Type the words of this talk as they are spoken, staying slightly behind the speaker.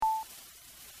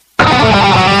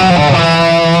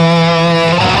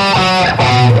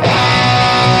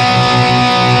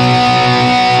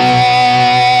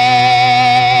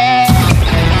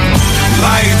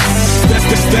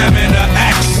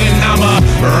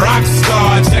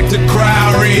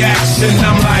and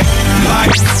I'm like.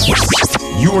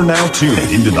 You are now tuned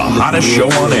into the hottest show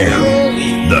on air,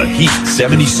 The Heat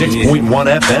 76.1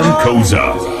 FM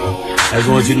Koza. I just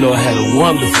want you to know I had a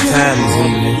wonderful time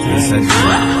this evening.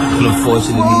 And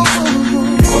unfortunately,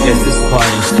 I guess this part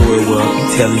of the story where we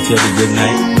tell each other good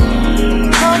night.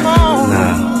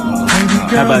 Nah.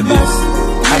 How about this?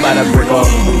 How about I break off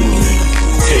the rules?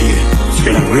 Tell you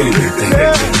what I really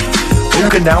think.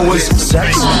 Okinawa's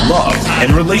sex, love,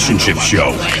 and relationship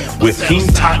show with King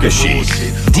Takashi,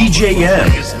 DJ M,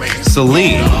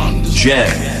 Celine, Jen,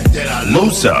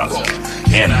 Losa,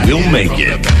 and We'll Make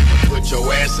It. Put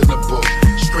your ass in the book,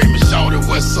 screaming, shout it,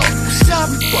 what's up? Stop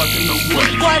fucking the way.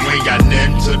 We ain't got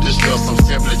nothing to discuss, I'm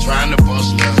simply trying to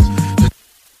bust nuts.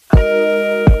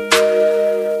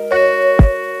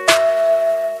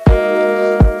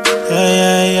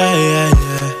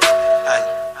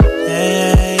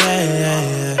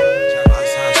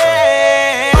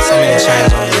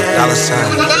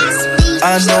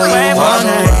 I know you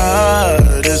wanna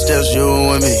ride, it's just you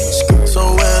and me. So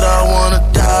where I wanna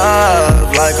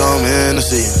dive, like I'm in the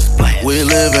sea. We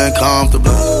living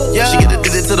comfortably. She get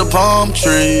addicted to the palm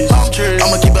trees.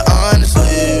 I'ma keep it honest.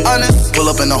 Pull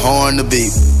up in the horn to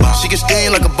beat. She can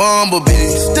sting like a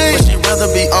bumblebee, but she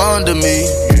rather be under me.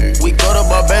 We go to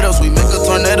Barbados, we make a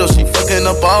tornado. She fucking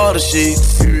up all the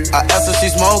sheets. I asked her she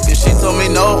smoking, she told me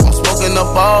no, I'm smoking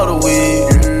up all the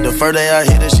weed. The first day I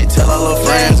hit her, she tell all her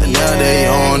friends, and now they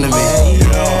on to me.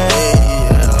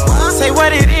 Say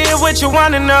what it is, what you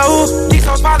wanna know. These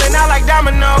hoes falling out like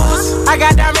dominoes. I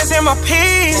got diamonds in my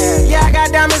piece. Yeah, I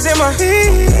got diamonds in my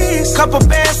piece. Couple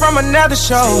bands from another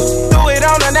show. Threw it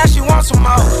on her, now she wants some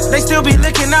more. They still be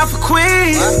looking out for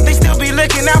Queens. They still be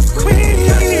looking out for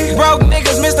Queens. Broke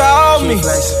niggas, Mr. Hold Me.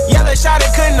 Yellow shot,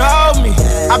 it couldn't hold me.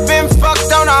 I been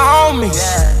fucked on the homies.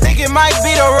 Think it might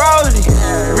be the rollie.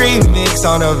 Remix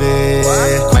on the vid.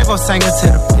 Quavo sang it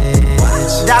to the bitch.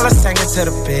 Dollar sang it to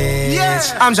the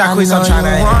bitch. I'm Jacquees, I'm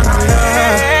tryna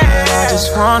I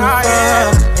just wanna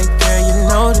fuck. And girl, you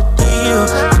know the deal.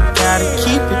 I gotta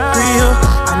keep it real.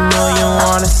 I know you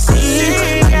wanna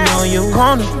see. I know you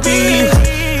wanna be.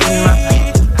 In my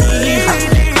feet,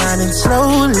 grinding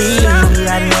slowly.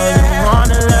 I know you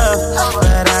wanna love,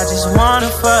 but I just wanna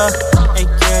fuck. And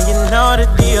girl, you know the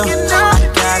deal. I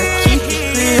gotta keep it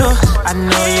real. I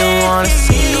know you wanna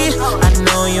see. I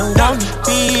know you wanna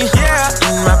be.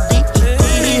 In my feet,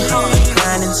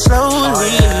 grinding slowly.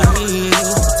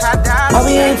 Why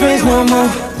we ain't friends no more?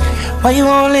 Why you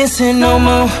won't listen no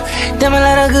more? Damn, I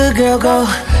let a good girl go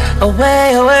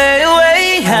away, away,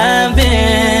 away. I've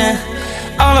been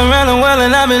all around the world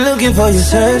and I've been looking for you,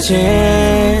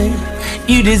 searching.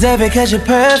 You deserve it cause you're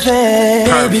perfect.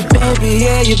 Baby, baby,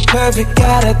 yeah, you're perfect.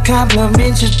 Gotta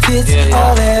compliment your tits.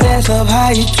 All that ass up,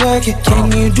 how you twerk it.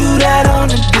 Can you do that on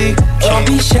the dick? Don't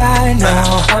be shy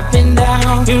now, up and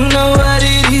down. You know what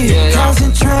it is.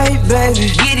 Concentrate,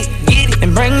 baby. Get it,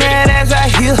 and bring that ass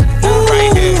out here.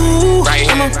 Ooh,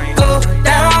 I'ma go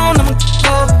down, I'ma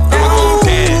go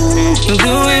down.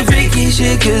 Do it freaky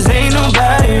shit cause ain't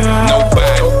nobody around.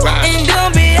 And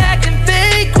don't be acting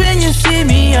fake when you see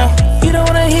me out. You don't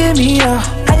wanna hear me out.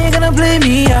 How you gonna play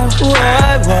me out?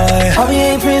 Why? Why we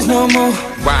ain't friends no more?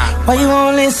 Why you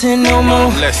won't listen no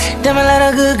more? Damn, I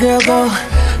let a good girl go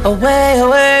away,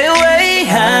 away, away.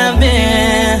 I've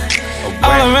been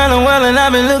all around the world and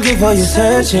I've been looking for you,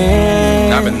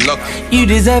 searching. I've been looking. You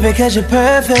deserve it cause you're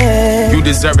perfect. You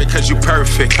deserve it cause you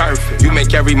perfect. You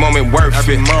make every moment worth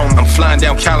it. I'm flying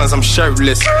down Collins, I'm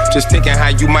shirtless. Just thinking how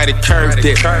you might have curved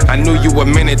it. I knew you a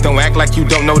minute, don't act like you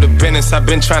don't know the business. I've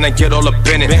been trying to get all up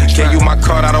in it. Gave you my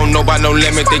card, I don't know by no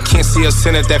limit. They can't see us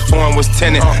in it, that foreign was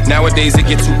tenant. Nowadays it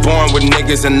get too boring with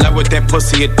niggas in love with that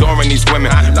pussy, adoring these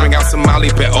women. Bring out some Molly,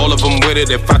 bet all of them with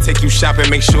it. If I take you shopping,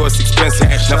 make sure it's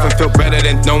expensive. Nothing feel better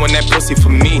than knowing that pussy for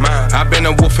me. I've been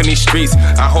a wolf in these streets.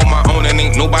 I hold my own and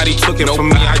ain't nobody took it from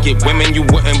me. I get women you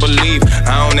wouldn't believe.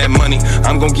 I own that money.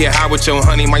 I'm gon' get high with your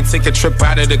honey. Might take a trip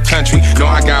out of the country. No,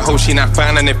 I got hope she not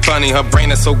finding it funny. Her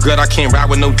brain is so good I can't ride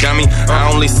with no dummy.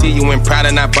 I only see you in pride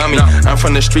and not bummy. I'm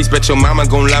from the streets, bet your mama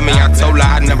gon' love me. I told her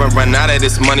I'd never run out of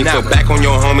this money. Feel back on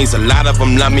your homies, a lot of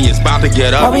them love me. It's about to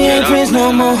get up. Why we ain't friends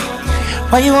no more?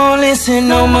 Why you won't listen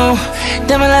no more?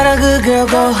 Damn, I let a good girl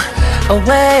go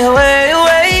away, away,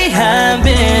 away. I've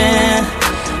been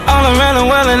all around the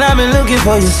world and I've been looking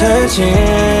for you,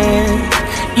 searching.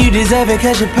 You deserve it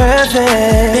cause you're perfect.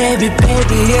 Baby,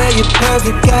 baby, yeah, you're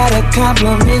perfect. Gotta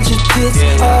compliment your tits.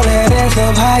 All that ass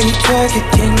up, how you twerk it.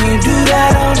 Can you do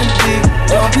that on the dick?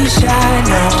 Don't be shy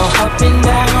now, up and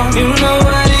down. You know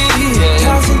what it is.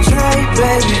 Concentrate,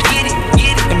 baby. Get it,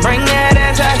 and bring that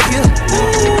ass out here.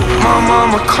 My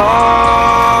mama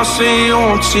called call, see you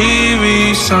on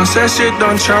TV. Sunset shit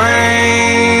done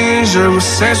changed. Ever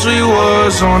since we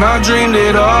was on, I dreamed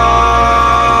it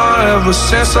all. Ever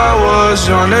since I was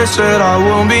young, they said I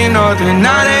won't be nothing.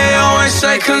 Now they always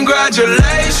say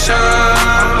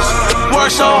congratulations.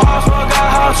 Worked so hard,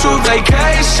 forgot how to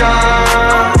vacation.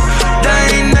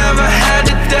 They ain't never had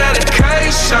the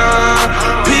dedication.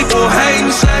 People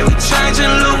hating, say we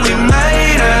changing, look, we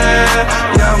made it.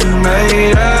 Yeah, we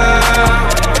made it.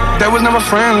 They was never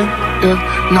friendly, yeah.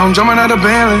 Now I'm jumping out of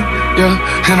Bentley, yeah.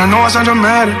 And I know I sound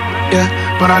dramatic, yeah.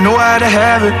 But I know I had to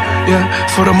have it, yeah.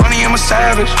 For the money, I'm a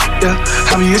savage, yeah.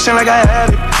 I be itching like I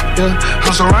had it, yeah.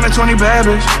 I'm surrounded 20 bad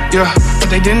bitches, yeah.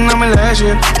 But they didn't know me last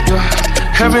year, yeah.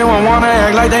 Everyone wanna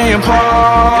act like they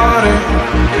important,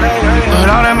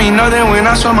 but all that mean nothing when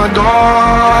I saw my door,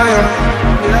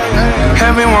 yeah.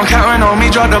 Everyone counting on me,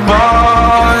 drop the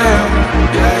ball, yeah.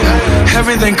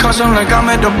 Everything custom like I'm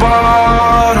at the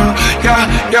bottom, yeah,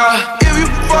 yeah. If you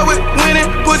fuck with winning,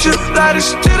 put your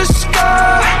lighters to the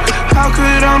sky. How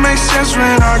could I make sense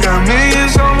when I got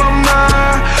millions on my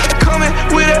mind? Coming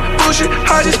with that bullshit,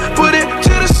 I just put it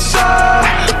to the side.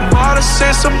 Bought a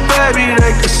sense of baby,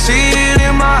 they could see it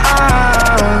in my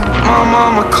eyes. My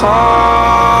mama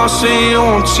called, see you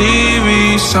on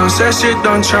TV. Sunset shit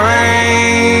done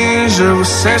changed. Ever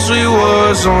since we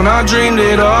was on, I dreamed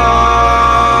it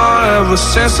all. Ever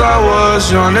since I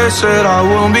was young, they said I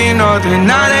won't be nothing.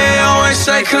 Now they always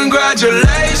say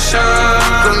congratulations.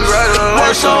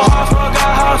 Worked so hard,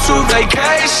 forgot how to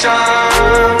vacation.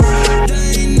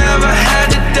 They ain't never had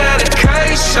the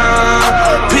dedication.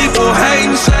 People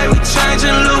hating, say we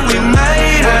changing, look, we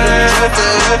made it.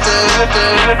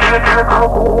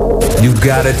 You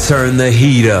gotta turn the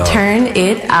heat up. Turn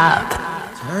it up.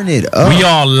 Turn it up. We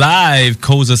are live,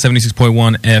 Koza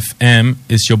 76.1 FM.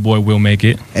 It's your boy Will Make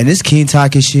It. And it's King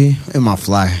Takashi in my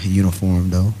fly uniform,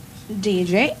 though.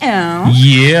 DJ M.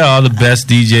 Yeah, the best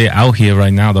DJ out here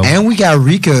right now, though. And we got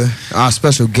Rika, our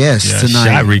special guest tonight.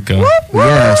 Shout Rika.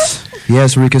 Yes.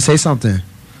 Yes, Rika, say something.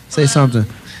 Say something.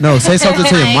 No, say something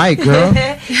to your mic, girl. Put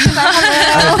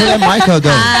that mic up,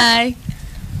 though. Hi.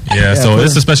 Yeah, so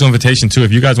it's a special invitation, too.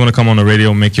 If you guys want to come on the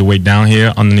radio, make your way down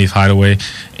here underneath Hideaway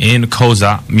in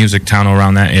Koza, Music Town,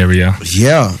 around that area.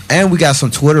 Yeah, and we got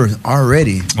some Twitter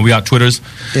already. We got Twitters.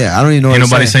 Yeah, I don't even know Ain't what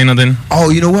nobody say nothing? Oh,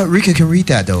 you know what? Rika can read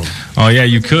that, though. Oh, yeah,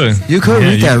 you could. You could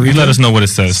read that, Rika. You let us know what it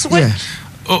says. Yeah.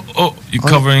 Oh, you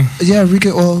covering? Yeah,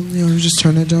 Rika, well, you know, just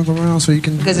turn that junk around so you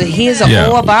can... Because he is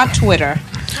all about Twitter.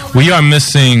 We are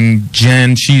missing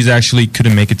Jen. She's actually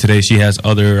couldn't make it today. She has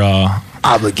other...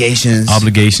 Obligations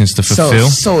to fulfill.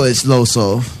 So it's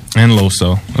Loso. And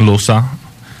Losa.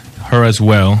 Her as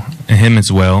well. And him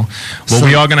as well. Well, so,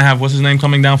 we are going to have, what's his name,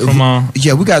 coming down from...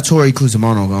 Yeah, we got Tori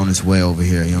Kuzumano on his way over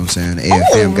here, you know what I'm saying? The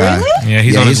AFM guy. Really? Yeah,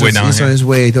 he's on his way down here. He's on his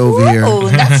way over here. Oh,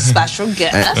 that's a special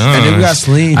guest. And then we got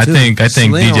Celine, too. I think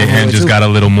DJ N just got a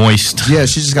little moist. Yeah,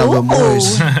 she just got a little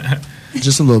moist.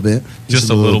 Just a little bit. Just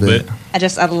a little bit.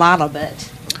 Just a lot of it.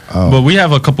 Oh. But we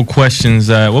have a couple questions.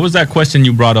 What was that question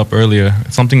you brought up earlier?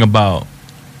 Something about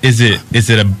is it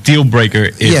a deal breaker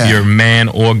if your man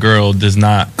or girl does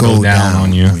not go down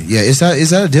on you? Yeah, is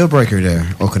that a deal breaker there,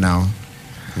 Okinawa?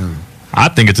 Yeah. I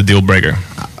think it's a deal breaker.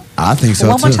 I think so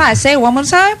too. One more time. Say it one more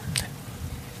time.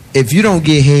 If you don't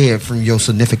get head from your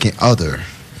significant other,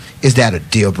 is that a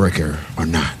deal breaker or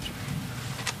not?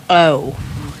 Oh.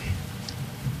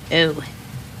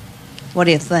 What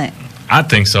do you think? I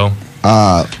think so.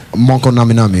 Monko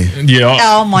Nami Nami. Yeah.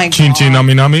 Oh my god. Chin Chin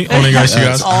Nami Nami.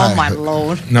 Oh my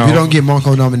lord. No. You don't get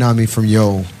Monko Nami Nami from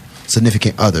your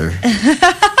significant other.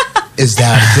 Is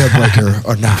that a deal breaker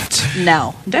or not?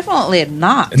 No, definitely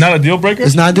not. It's not a deal breaker?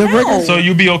 It's not a deal breaker? So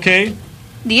you be okay?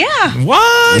 Yeah.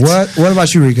 What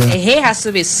about you, Rika? He has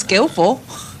to be skillful.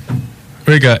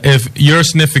 Rika, if your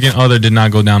significant other did not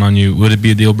go down on you, would it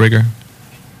be a deal breaker?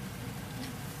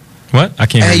 What? I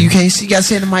can't hear you can't see. You got to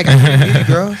say in the mic. I can't hear you,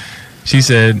 girl. She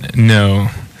said no.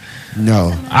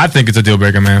 No. I think it's a deal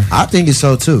breaker, man. I think it's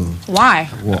so, too. Why?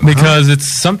 Because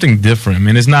it's something different. I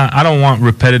mean, it's not... I don't want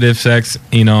repetitive sex,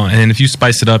 you know, and if you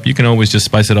spice it up, you can always just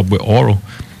spice it up with oral.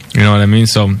 You know what I mean?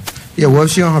 So... Yeah, what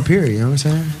if she on her period? You know what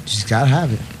I'm saying? She's got to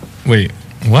have it. Wait,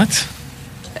 what?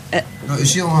 No, if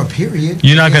she on her period...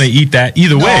 You're not going to eat that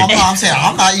either way. No, I'm saying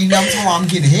I'm not eating. I'm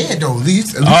getting head, though. At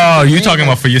least you're talking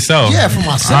about for yourself? Yeah, for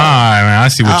myself. All right, man. I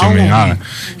see what you mean. All right.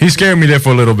 He scared me there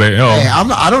for a little bit. Yo. Hey,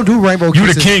 I don't do rainbow kisses.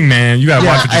 You the king, man. You got to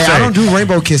watch what you say. I don't do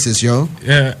rainbow kisses, yo.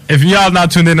 Yeah. If y'all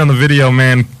not tuned in on the video,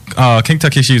 man, King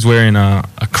Takeshi is wearing a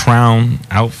crown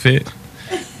outfit.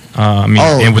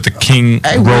 And with the king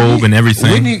robe and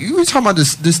everything. You were talking about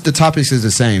this. The topics is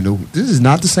the same. This is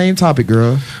not the same topic,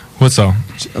 girl. What's so?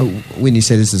 Whitney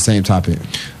said it's the same topic.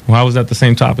 Why was that the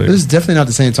same topic? This is definitely not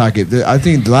the same topic. I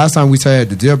think the last time we said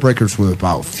the deal breakers were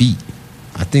about feet.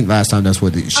 I think last time that's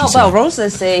what she said. Well, Rosa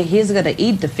said he's gonna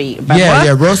eat the feet.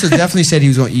 Yeah. Rosa definitely said he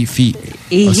was gonna eat feet.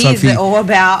 He's all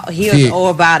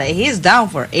about it. He's down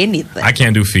for anything. I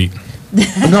can't do feet.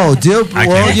 No, deal.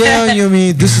 Well, yeah, you know what I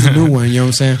mean? This is a new one. You know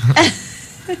what I'm saying?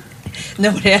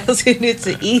 Nobody else who needs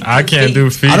to eat. I can't do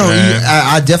feet. I don't man. eat.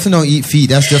 I definitely don't eat feet.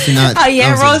 That's definitely not. Oh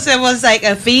yeah, Rosa was like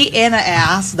a feet and an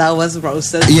ass. That was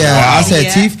Rosa. Yeah, wow. I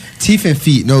said teeth and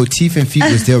feet. No, teeth and feet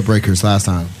was deal breakers last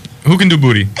time. Who can do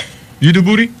booty? You do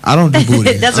booty? I don't do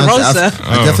booty. That's Rosa.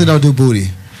 I definitely don't do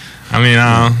booty. I mean,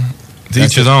 to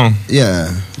each his own. Yeah,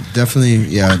 definitely.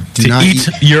 Yeah, do not eat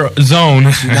your zone.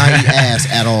 Do not eat ass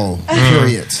at all.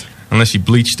 Period. Unless you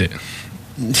bleached it.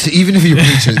 Even if you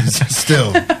bleach it,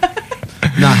 still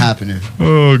not happening.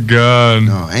 Oh God.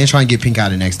 No, I ain't trying to get pink eye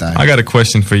the next time. I got a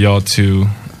question for y'all too.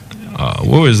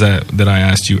 What was that I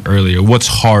asked you earlier? What's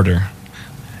harder?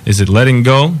 Is it letting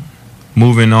go,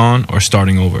 moving on, or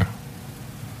starting over?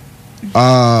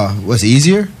 What's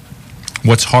easier?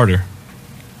 What's harder?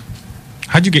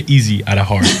 How'd you get easy out of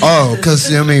hard? Oh,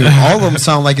 because I mean, all of them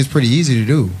sound like it's pretty easy to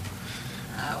do.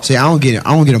 See, I don't get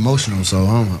emotional, so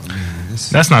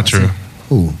that's not true.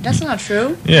 Ooh. That's not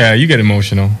true. Yeah, you get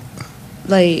emotional.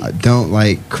 Like I don't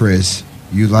like Chris.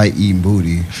 You like eating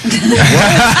booty.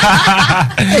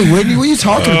 Hey, Whitney, what are you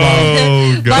talking about?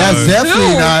 Oh,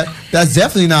 God. That's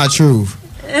definitely not true.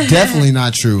 Definitely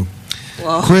not true.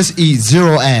 Well. Chris eats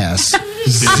zero ass.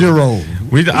 Zero.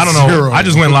 I don't know. Zero. I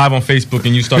just went live on Facebook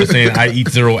and you started saying I eat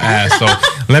zero ass. So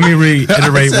let me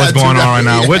reiterate what's going on right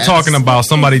now. We're talking about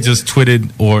somebody just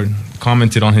tweeted or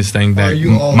commented on his thing that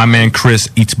my man Chris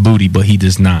eats booty, but he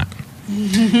does not.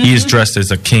 He is dressed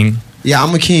as a king. Yeah,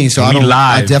 I'm a king, so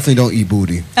I definitely don't eat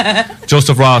booty.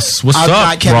 Joseph Ross, what's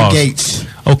up, Kevin Ross? Gates.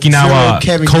 Okinawa,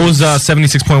 Koza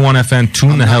 76.1 FM.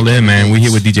 Tune the hell in, man. We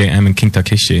here with DJ M and King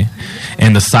Takeshi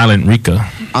and the silent Rika.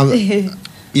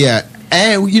 Yeah.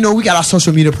 And we got our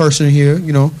social media person here.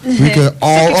 We could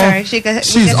all.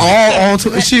 She's all on.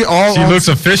 She looks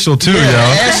official too, yo.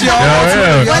 Yeah, she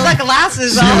all with the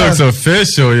glasses on. She looks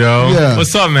official, yo. Yeah.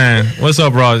 What's up, man? What's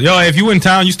up, Ross? Yo, if you in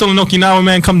town, you still in Okinawa,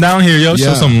 man, come down here, yo.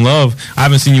 Show some love. I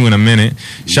haven't seen you in a minute.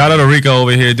 Shout out to Rika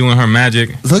over here doing her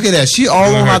magic. Look at that. She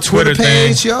all on our Twitter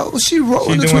page, yo. She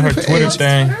rolling the Twitter page. Twitter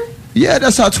thing. Yeah,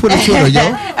 that's our Twitter,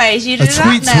 yo. Hey, she did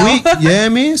tweet. Yeah, it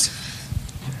means.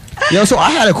 Yo, so I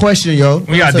had a question, yo.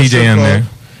 We got DJ in there.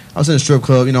 I was in a strip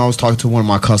club. I was talking to one of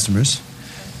my customers,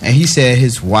 and he said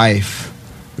his wife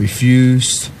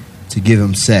refused to give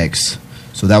him sex,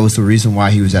 so that was the reason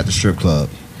why he was at the strip club.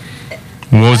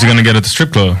 What was he gonna get at the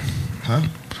strip club? Huh?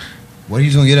 What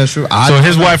he's gonna get at the strip club? So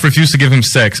his wife refused to give him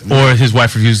sex, or his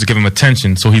wife refused to give him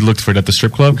attention, so he looked for it at the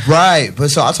strip club. Right, but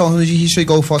so I told him he should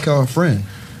go fuck her friend.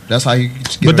 That's how you.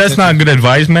 But that's not good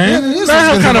advice, man.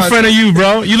 Yeah, what kind of friend are you,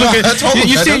 bro? You look at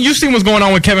you seen what's going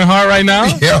on with Kevin Hart right now?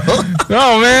 Yeah.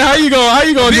 Oh man, how you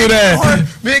gonna do that?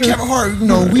 Me and Kevin Hart,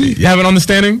 you have an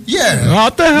understanding? Yeah.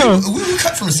 What the hell? We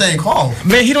cut from the same cloth.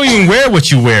 Man, he don't even wear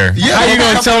what you wear. Yeah. How you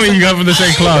gonna tell me you got from the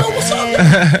same cloth?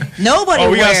 Nobody.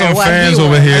 We got some fans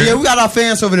over here. Yeah, we got our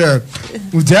fans over there.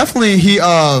 Well, definitely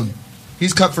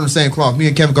he's cut from the same cloth. Me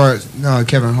and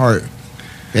Kevin Hart.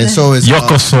 And so is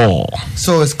Yokoso.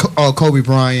 So is Kobe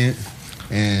Bryant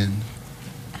and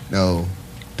Bill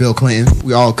Clinton.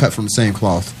 We all cut from the same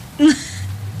cloth.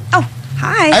 Oh,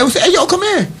 hi. Hey, yo, come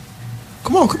in.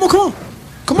 Come on.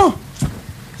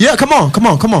 Yeah, come on.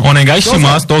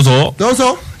 Onegaishimasu,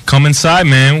 dozo. Come inside,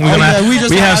 man. You're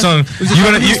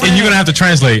gonna have to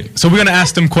translate. So we're gonna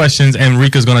ask them questions, and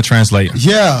Rika's gonna translate.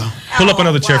 Yeah. Pull up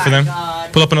another chair for them.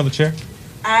 Pull up another chair.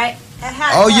 All right.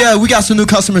 Oh yeah, we got some new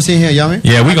customers in here, y'all.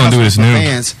 Yeah, we gonna do this new.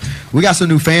 Fans. We got some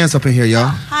new fans up in here, y'all.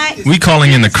 Hi. We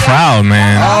calling in the crowd,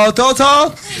 man. Oh,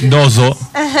 dozo. We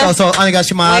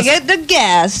get the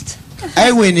guest.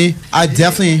 Hey, Whitney, I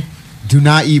definitely do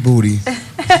not eat booty.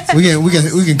 we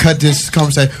can cut this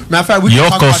conversation. Matter of fact, we can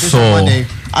talk about this on Monday.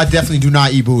 I definitely do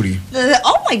not eat booty.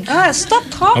 Oh my God! Stop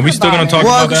talking. Are we still gonna talk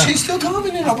about that? She's still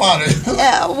commenting about it.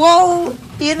 Well,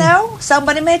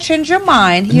 somebody may change your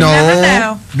mind. You never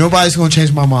know. Nobody's gonna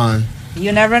change my mind.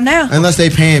 You never know. Unless they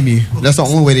paying me. That's the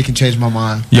only way they can change my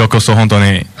mind. Yokoso, 本当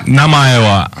に。名前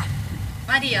は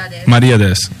マリア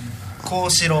です。コ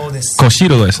シロです。コシ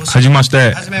ロです。はじめまし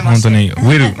て。本当に。ウ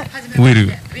ィル。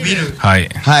はい。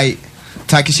はい。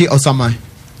たけしおさま。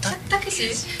たけし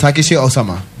おさ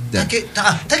ま。たけ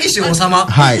しおさま。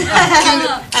はい。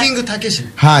キングたけし。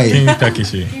はい。キングたけ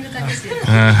し。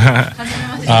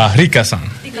あ、リカさん。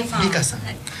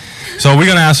So we're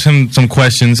gonna ask him some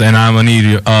questions, and I'm gonna need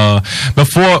you.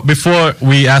 Before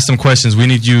we ask them questions, we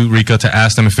need you, Rika, to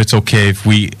ask them if it's okay if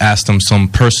we ask them some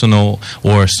personal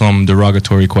or some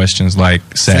derogatory questions like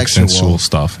sex and sexual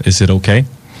stuff. Is it okay?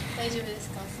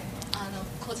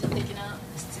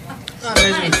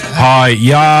 Hi,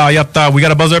 yeah, yatta. We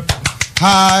got a buzzer.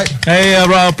 Hi. Hey,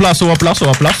 aplauso.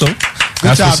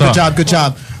 Good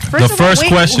job. The first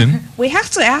question. We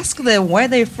have to ask them where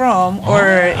they're from,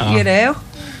 or you know.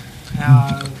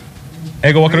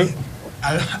 英語わかる？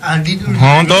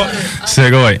本当？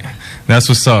すごい。That's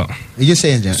what's up. You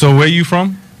say it, Jen. So where you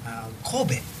from?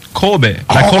 Kobe. Kobe.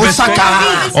 Like Kobe Osaka.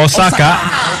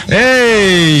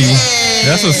 Hey.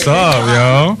 That's what's up,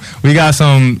 yo. We got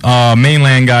some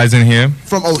mainland guys in here.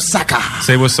 From Osaka.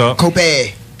 Say what's up.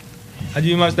 Kobe. はじ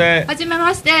めまして。はじめ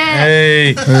まして。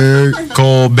Hey.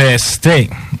 Kobe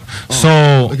State.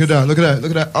 So. Look at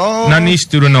that. Oh. 何し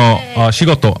てるの？仕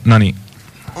事何？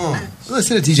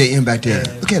 Listen to DJ M back there.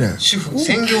 Look at her. Seafood.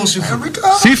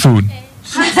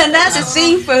 That's a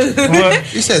seafood.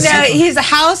 What? You said no, seafood. he's a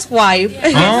housewife.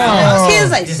 Oh. He's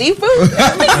like seafood.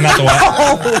 Not the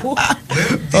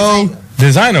Oh.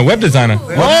 Designer, web designer.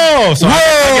 Oh, so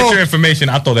I get your information.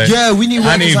 I thought that. Yeah, we need web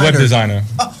I need designer. web designer.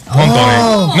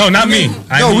 Oh. No, not me.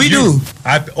 No, we do.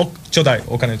 I chodai.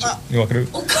 Okane.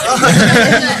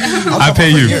 I pay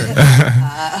you.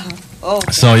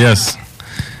 So yes.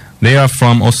 They are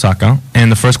from Osaka,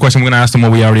 and the first question we're going to ask them,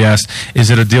 what we already asked,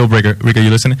 is it a deal breaker? Rika, you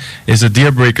listening? Is it a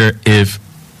deal breaker if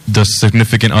the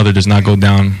significant other does not go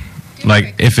down?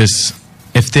 Like, if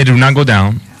they do not go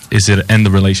down, is it end the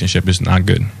relationship? It's not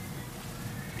good.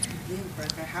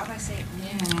 How do I say it?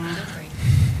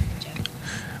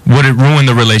 Would it ruin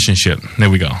the relationship? There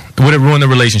we go. Would it ruin the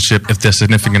relationship if the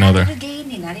significant other?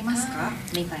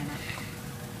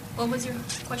 What was your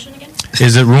question again?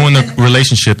 Is it ruin the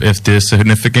relationship if the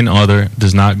significant other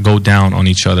does not go down on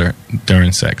each other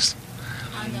during sex?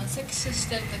 セックスし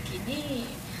てるときに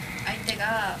相手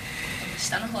が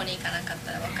下の方に行かなかっ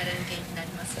たら別れる原因になり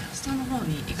ますか？下の方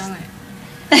に行かない。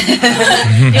Question?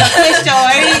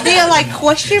 Do you like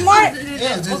question mark?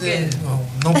 Yeah, okay.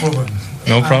 No problem.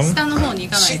 No problem? 下の方に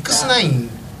行かないと。69.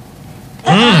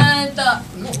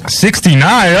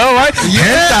 69, all right?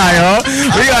 Hentai, yo.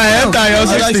 We got hentai, yo.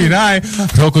 69.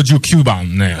 69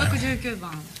番ね。69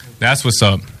番。That's what's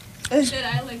up. Said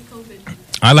I like COVID.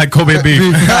 I like Kobe beef.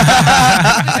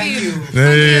 Thank you.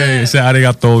 Hey, say あり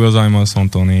がとうございます本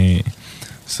当に。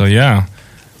So yeah,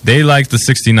 they like the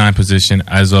 69 position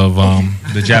as of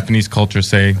the Japanese culture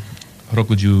say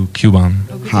 69番.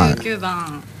 69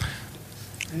番。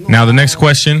 Now the next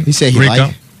question, He said he Rika,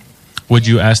 like. would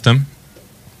you ask them?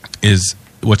 Is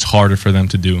what's harder for them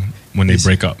to do when they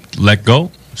break up? Let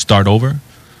go, start over.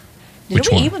 Did Which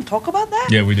we one? even talk about that?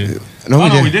 Yeah, we did. No, we No,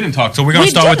 didn't. we didn't talk. So we're gonna We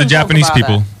start with the didn't talk Japanese about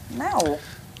people. it. No.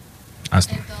 Ask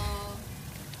them.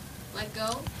 Let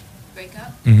go, break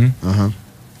up. Mm-hmm. Uh-huh.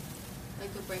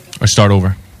 Let go, break up. Or start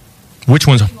over. Which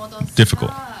one's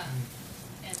difficult?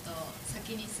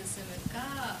 先に進む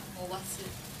か、もう忘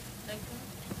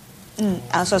れ。うん、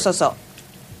あ、そうそうそう。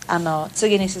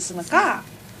次に進むか、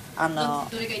ど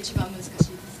れが一番難しいで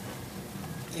す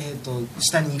か？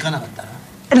下に行かなかったら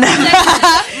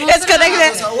It's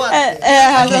connected.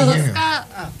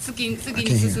 次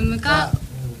に進むか、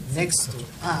 Next.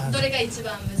 どれが一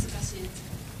番難しいです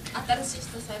か？新しい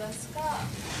人探すか。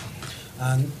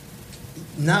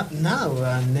Now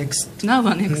next. Now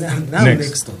next. Now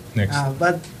next. Next.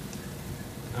 But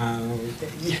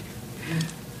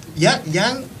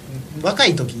young 若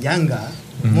い時ヤンガ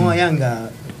ー、もうヤンガ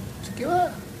ー時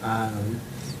は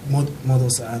戻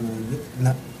す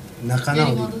仲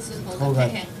直り方が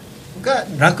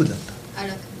楽だった。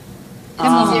で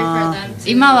も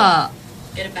今は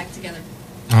get it back together.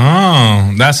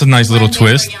 Oh, that's a nice little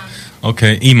twist.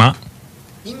 Okay, 今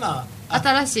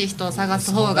新しい人を探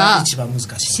す方が一番難しい。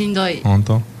しんどい。本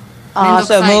当？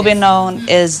 So moving on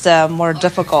is more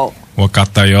difficult. わかっ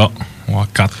たよ。わ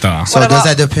かった。 So does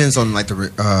that depends on like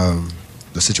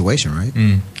the situation, right?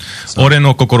 俺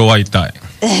の心は痛い。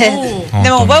で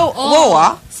も、Wo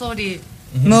は Sorry.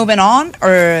 moving on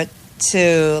or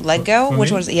to let go?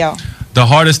 Which one's yeah? The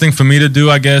hardest thing for me to do,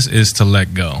 I guess, is to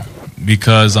let go.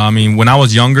 Because, I mean, when I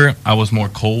was younger, I was more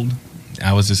cold.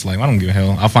 I was just like, I don't give a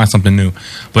hell. I'll find something new.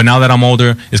 But now that I'm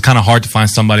older, it's kind of hard to find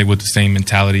somebody with the same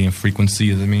mentality and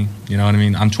frequency as me. You know what I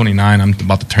mean? I'm 29. I'm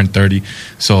about to turn 30.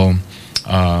 So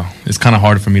it's kind of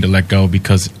hard for me to let go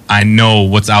because I know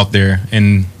what's out there,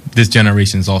 and this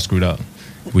generation is all screwed up.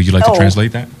 Would you like to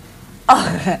translate that?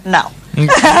 No. You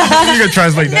can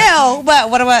translate that. No, but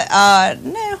what about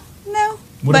no.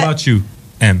 What about you,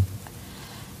 M?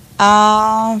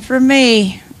 For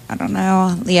me, I don't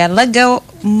know. Yeah, let go.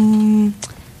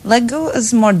 Let go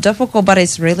is more difficult, but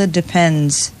it really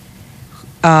depends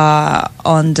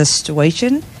on the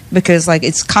situation, because like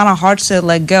it's kind of hard to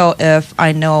let go if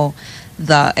I know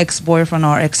the ex-boyfriend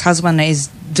or ex-husband is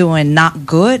doing not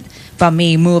good, but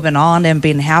me moving on and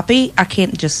being happy, I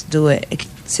can't just do it.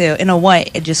 So in a way,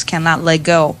 I just cannot let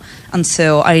go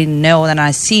until I know and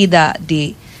I see that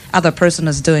the other person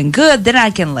is doing good. Then I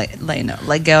can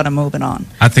let go and moving on.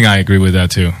 I think I agree with that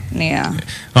too. Yeah.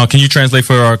 Can you translate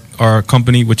for our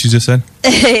company what you just said?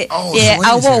 Yeah,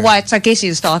 I will watch Takeshi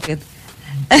is talking.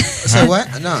 Say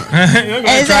what? No.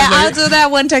 I'll do that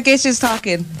when Takeshi is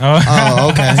talking. Oh,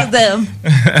 okay. To them.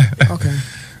 Okay.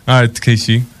 All right,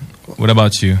 Takeshi. What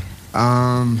about you?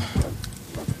 The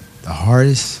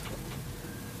hardest.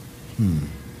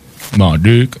 Come on,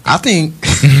 dude. I think.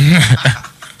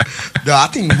 No, I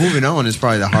think moving on is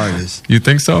probably the hardest. You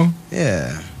think so?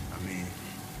 Yeah. I mean,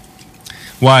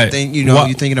 why? I think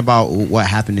you're thinking about what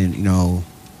happened in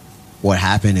what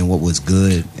happened and what was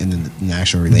good in the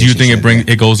actual relationship. Do you think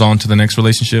it goes on to the next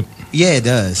relationship? Yeah, it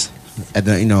does. At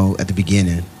the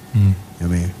beginning. You know what I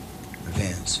mean?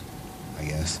 Depends, I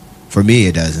guess. For me,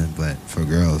 it doesn't, but for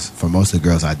most of the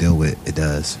girls I deal with, it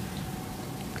does.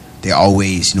 They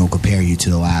always, compare you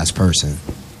to the last person.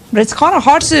 But it's kind of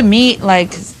hard to meet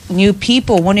like new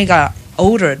people when you got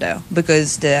older, though,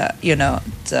 because the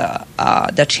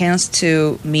chance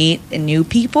to meet new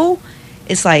people,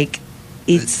 it's like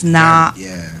it's not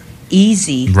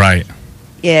easy. Right.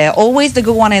 Yeah, always the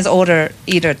good one is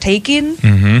either taken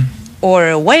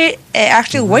or where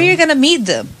you're gonna meet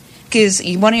them. Because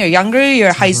when you're younger,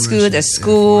 you're high school, at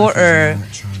school, or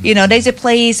there's a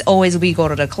place always we go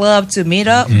to the club to meet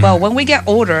up. But when we get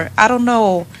older, I don't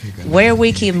know where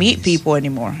we can meet people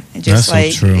anymore. It's just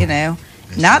That's so true.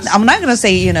 I'm not gonna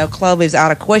say club is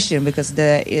out of question, because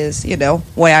there is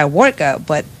where I work at.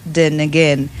 But then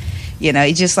again,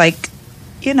 it's just like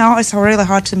it's really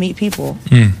hard to meet people.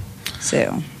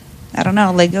 So I don't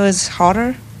know. Lego is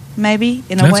harder, maybe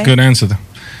in a way. That's a good answer.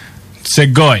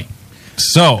 Segoi.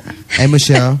 So, hey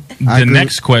Michelle, the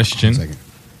next question.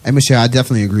 Hey Michelle, I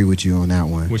definitely agree with you on that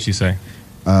one. What'd she say?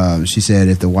 She said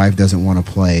if the wife doesn't want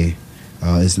to play,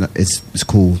 it's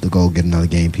cool to go get another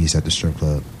game piece at the strip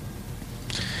club.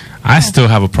 I still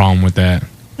have a problem with that.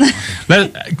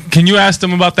 Can you ask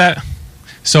them about that?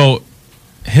 So,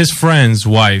 his friend's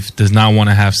wife does not want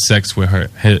to have sex with her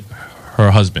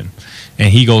husband,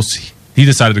 and he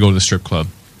decided to go to the strip club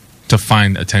to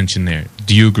find attention there.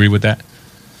 Do you agree with that?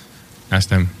 Ask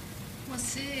them. も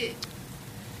し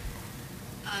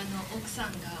奥さん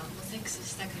がもうセックス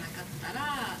したくなかった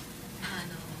ら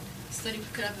ストリップ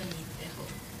クラブに行ってこ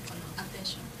のアテン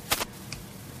ション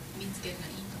見つけるの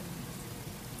いいと思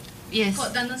います。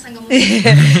 Yes. 旦那さんがもう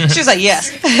She's like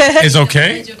yes. It's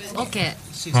okay? Okay.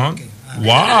 Huh?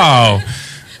 Wow.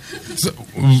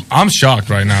 I'm shocked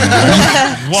right now.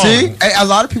 See, a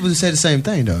lot of people just say the same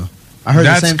thing though.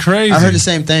 That's crazy. I heard the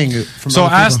same thing from So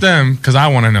other ask people. them, because I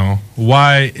want to know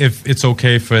why, if it's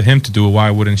okay for him to do it,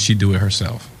 why wouldn't she do it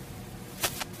herself?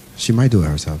 She might do it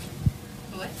herself.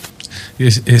 What?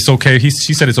 It's okay.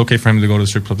 She said it's okay for him to go to the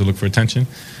strip club to look for attention.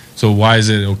 So why is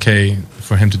it okay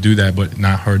for him to do that, but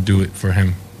not her do it for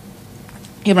him?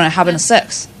 You're not having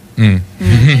sex. ストリッ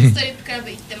プクラ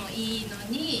ブ行ってもいいの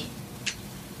に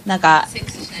なんかセック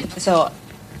スしないの。そ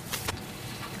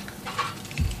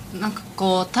うなんか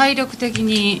こう体力的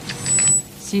に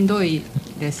しんどい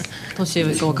です。年を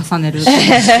重ねると。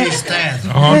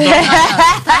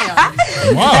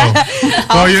Wow.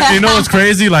 Well, you know what's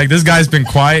crazy? Like, this guy's been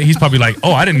quiet. He's probably like,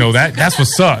 oh, I didn't know that. That's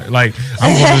what's up. Like,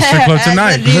 I'm going to the strip club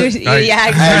tonight. Like, yeah, Hey,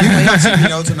 exactly. you can see me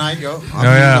though tonight, yo.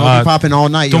 yeah, I'll be popping all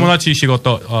night, yo. 友達仕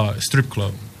事、strip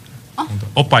club.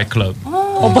 おっぱい club.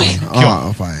 Oh, boy.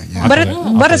 Oh, fine. Yeah.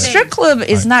 But a strip club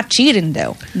is not cheating,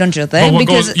 though, don't you think?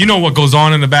 But you know what goes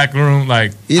on in the back room?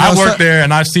 Like, I work there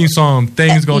and I've seen some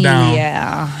things go down.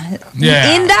 Yeah.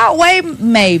 Yeah. In that way,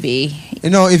 maybe.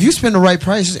 If you spend the right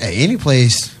price at any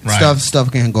place, Right. stuff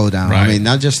can go down. Right. I mean,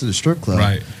 not just at the strip club.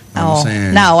 Right. You know what I'm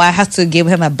saying? Now I have to give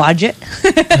him a budget.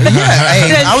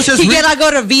 Hey, I was just he cannot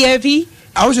go to VIP.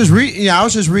 I was just reading. Yeah, I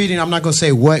was just reading. I'm not gonna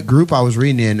say what group I was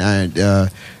reading in. And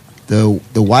the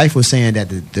wife was saying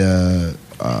that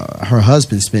her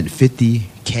husband spent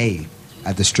 $50K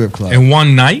at the strip club In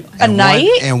one night? A night?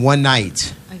 And one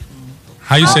night.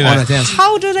 How you say On a that? dance.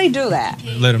 How do they do that?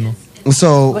 Let him know.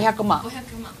 So 500万。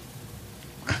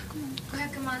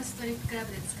 500万ストリップクラ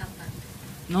ブで使った。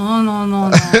 No, no, no,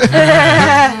 no. 危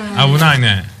ない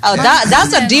ね。 Oh,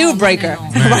 that's a deal breaker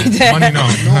right there. Money no.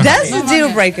 That's a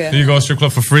deal breaker. You go to strip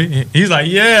club for free? He's like,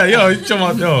 yeah, yo,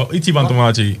 一番友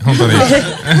達。本当に。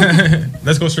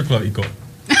Let's go strip club 行こう。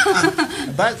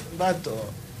but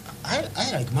I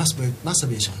like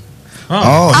masturbation.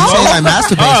 Oh, you say like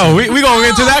masturbation. Oh, we gonna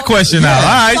get to that question now. All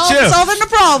right, chill. Solving the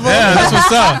problem. Yeah, that's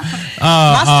what's up.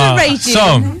 Masturbation.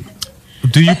 So,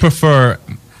 do you prefer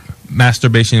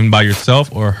masturbation by yourself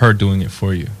or her doing it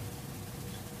for you?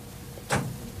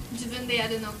 自分でや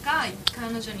るのか彼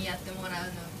女にやってもらう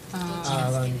の。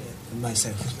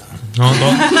Myself. I'm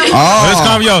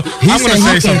gonna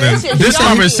say something. This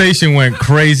conversation went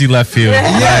crazy left field.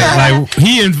 Like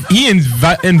he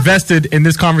invested in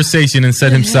this conversation and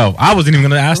said himself. I wasn't even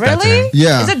gonna ask that to him.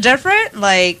 Yeah. Is it different?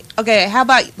 Like, okay, how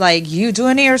about like you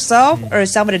doing it yourself or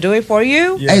somebody do it for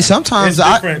you? Yeah. Hey, sometimes it's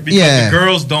different because the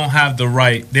girls don't have the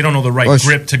right. They don't know the right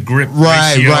grip to grip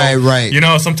ratio. Right. You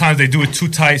know, sometimes they do it too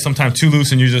tight, sometimes too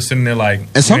loose, and you're just sitting there like.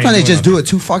 And sometimes they just do it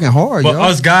too fucking hard. But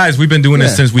us guys, we've been doing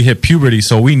this since we hit puberty,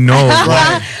 so we know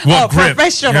what grip.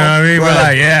 Professional. You know what I mean? We're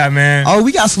like, yeah, man. Oh,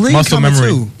 we got Celine muscle coming memory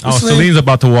too. Oh, Celine's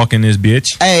about to walk in this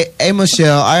bitch. Hey,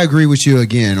 Michelle, I agree with you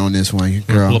again on this one,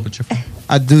 girl.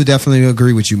 I do definitely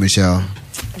agree with you, Michelle.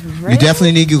 Really? You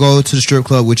definitely need to go to the strip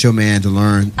club with your man to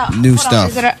learn new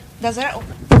stuff. Does it?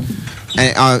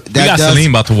 And, We got Celine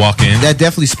about to walk in. That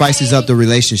definitely spices up the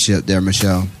relationship there,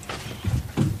 Michelle.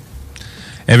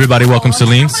 Everybody, welcome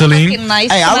Celine. Celine.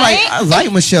 Nice Hey, I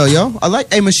like Michelle, yo.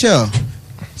 Hey, Michelle.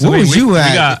 Celine, Where was you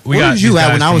at? We Where got was you these at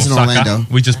guys when I from was in Osaka.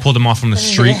 Orlando? We just pulled them off from the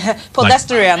street.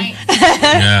 Pedestrian.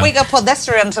 Yeah. We got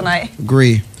pedestrian tonight.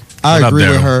 Agree. I What up, agree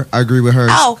with Daryl? her. I agree with her.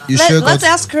 Oh, You should let's go.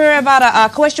 ask her about a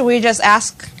question we just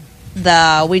asked.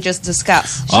 We just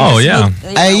discussed. Oh, yeah.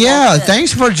 Hey, yeah.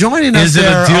 Thanks for joining us. Is it a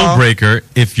there, deal breaker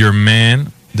if your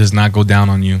man does not go down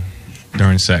on you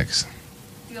during sex?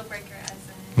 Deal breaker as in.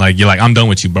 Like, you're like, I'm done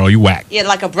with you, bro. You whack. Yeah,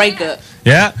 like a breakup.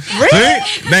 Yeah? Really?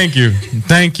 Thank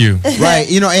you. Right.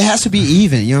 You know, it has to be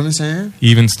even. You know what I'm saying?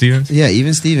 Even Stevens? Yeah,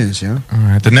 even Stevens, yeah. All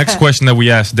right. The next question that we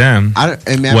asked them,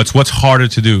 what's harder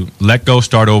to do? Let go,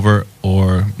 start over,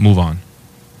 or move on?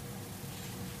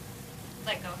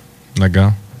 Let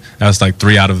go. That's like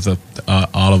 3 out of the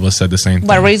all of us said the same thing.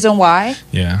 But reason why?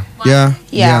 Yeah. Yeah.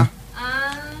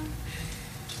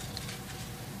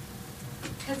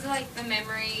 Because like the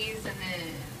memories and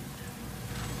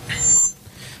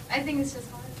I think it's just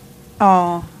hard.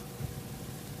 Oh.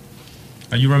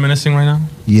 Are you reminiscing right now?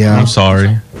 Yeah. I'm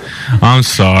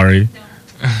sorry.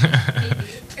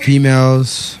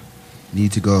 Females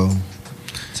need to go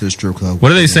to the strip club.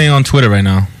 What are they saying on Twitter right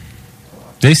now?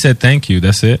 They said thank you.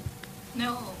 That's it.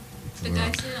 No. The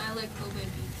guy said I like Kobe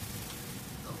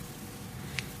beef.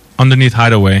 Underneath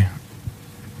Hideaway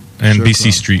and Strip BC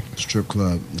club. Street. Strip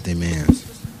club with their mans.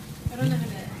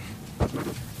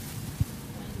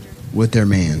 With their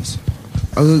mans.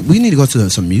 Oh, we need to go to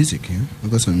some music. Yeah? We'll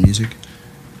go to some music.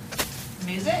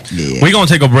 Music? Yeah. We're going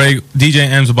to take a break. DJ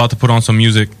M's about to put on some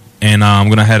music. And I'm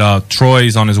going to head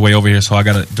Troy's on his way over here, so I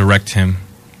got to direct him.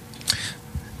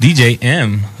 DJ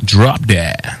M, drop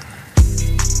that.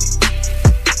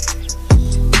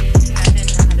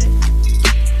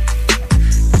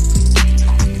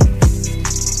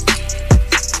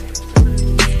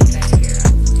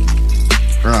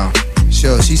 Bro,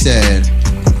 she said,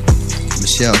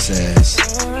 Michelle says,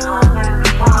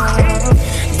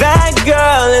 that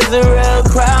girl is a real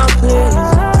crowd, please.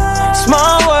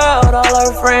 Small world, all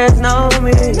her friends know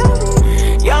me.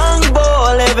 Young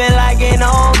boy living like an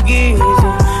old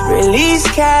geezer. Release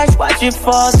cash, watch it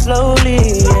fall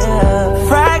slowly, yeah.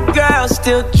 Frat girl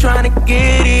still trying to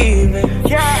get even.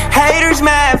 Haters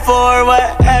mad for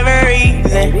whatever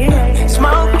reason.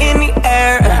 Smoke in the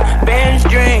air, bench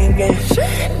drinking.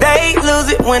 They lose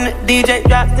it when the DJ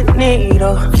drops the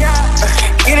needle.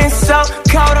 Getting so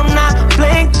cold, I'm not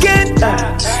blinking.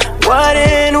 What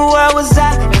in the world was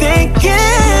I thinking?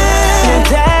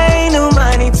 There ain't no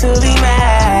money to be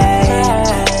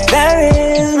mad. There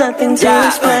is nothing to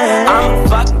explain. I'm a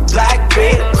fucking black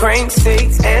beat, cream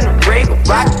seats, and a rig.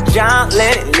 Rock John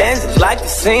Lennon lenses like the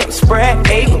same spread.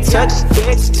 Able took the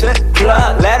bitch to the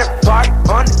club, let her park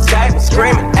on the table,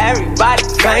 screaming, everybody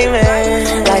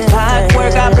famous. Like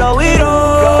clockwork, I blow it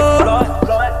all.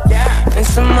 And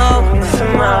some more.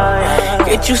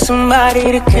 Get you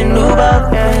somebody that can do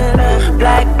both.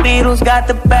 Black Beatles got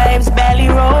the babes belly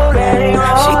rolling.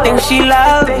 She thinks she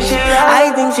loves it,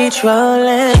 I think she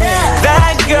trolling.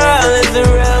 That girl is a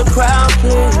real crowd,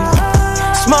 please.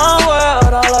 Small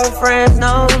world, all her friends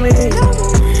know me.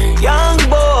 Young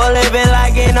boy living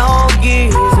like an old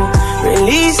geezer.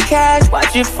 Release cash,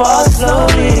 watch it fall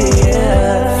slowly,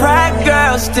 yeah. Frat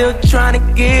girl still trying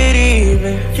to get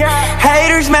even.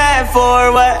 Haters mad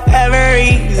for whatever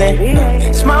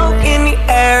reason. Smoke in the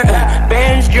air,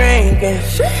 bench drinking.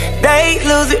 They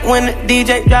lose it when the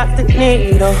DJ drops the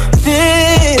needle.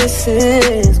 This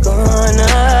is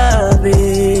gonna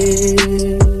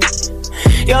be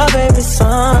your favorite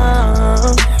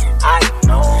song. I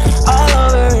know. All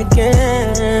over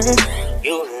again.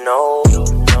 You know.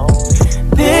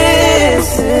 This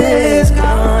is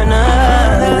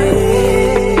gonna be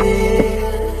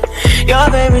your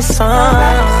favorite song.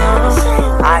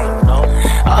 I know.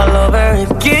 All over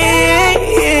again.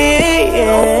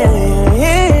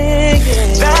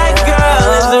 That girl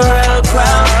is the real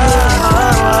crowd.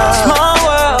 Small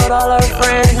world, all her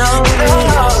friends know me.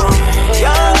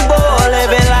 Young boy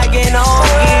living like an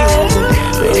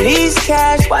oldie. Release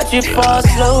cash, watch it fall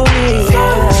slowly.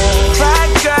 Fat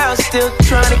girl still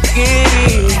trying to get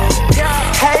it.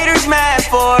 Haters mad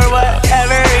for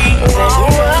whatever reason.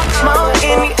 Smoke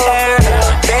in the air,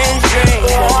 binge drink.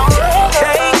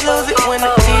 They lose it when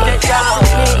the DJ drops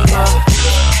me.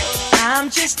 I'm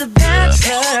just a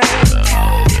bachelor.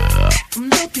 I'm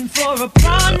looking for a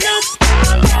partner.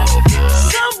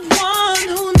 Someone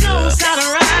who knows how to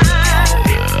ride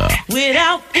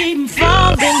without even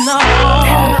falling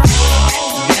off.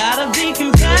 Gotta be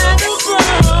compatible.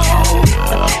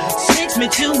 Takes me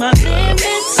to my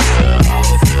limits.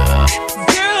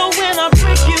 Girl, when I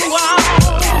break you off,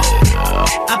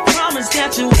 I promise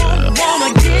that you won't wanna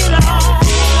get off.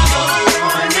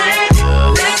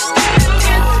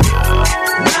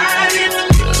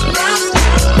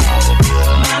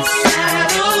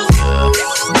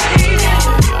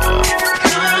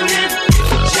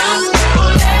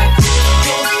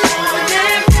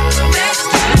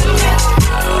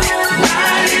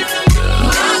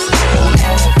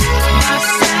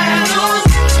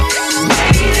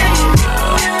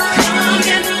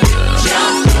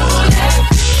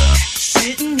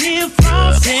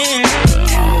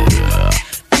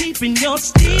 Your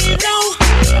stilo,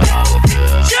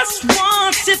 just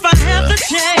once if I have the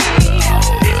chance,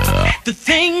 the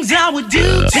things I would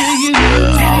do to you,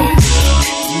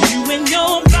 you and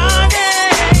your body,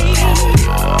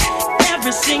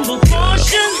 every single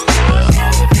portion,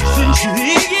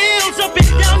 sensually yields up and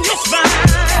down your spine,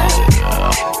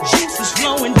 juices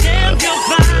flowing down your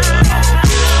spine.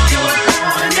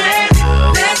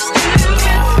 Let's do it,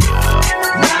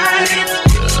 ride it.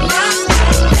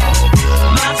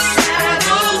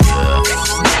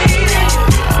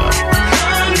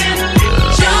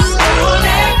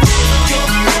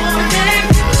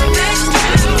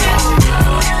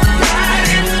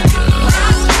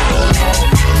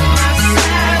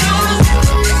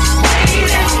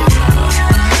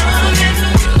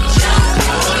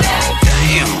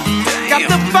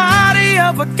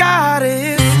 A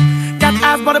goddess, got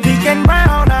eyes but a pink and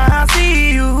brown. I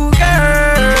see you,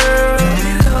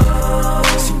 girl.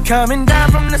 She coming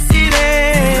down from the city.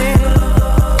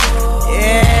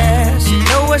 Yeah, she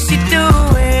know what she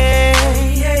doing.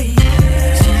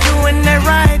 She doing that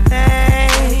right thing.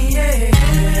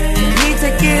 Need to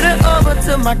get her over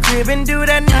to my crib and do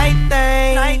that night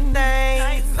thing.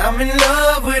 I'm in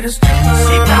love with a stripper.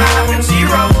 She climbing, she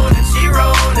rolling, she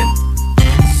rolling.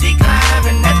 She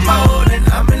climbing that pole and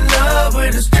I'm in love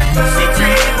with a stripper. She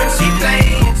tripping, she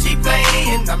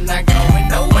playing. I'm not going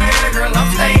nowhere, girl, I'm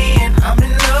staying. I'm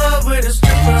in love with a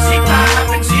stripper. She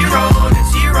climbing, she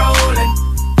rolling.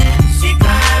 She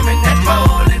climbing that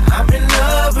pole and I'm in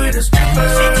love with a stripper.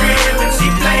 She tripping, she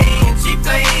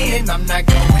playing. I'm not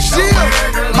going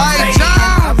nowhere, girl, I'm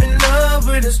staying. I'm in love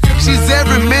with a stripper. She's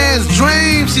every man's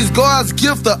dream. She's God's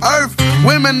gift to earth.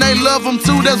 Women, they love them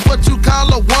too. That's what you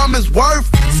call a woman's worth.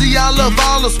 See, I love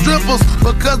all the strippers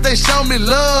because they show me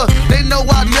love. They know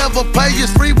I never pay.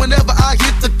 It's free whenever I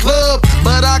hit the club.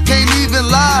 But I can't even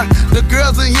lie. The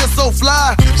girls in here so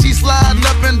fly. She sliding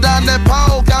up and down that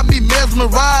pole. Got me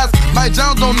mesmerized. Mike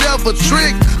Jones don't never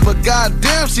trick. But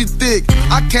goddamn, she thick.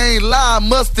 I can't lie, I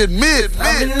must admit.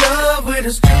 I'm in love with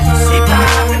a stripper. She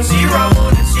climbing, she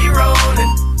rolling.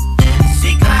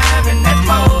 She climbing that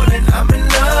pole and I'm in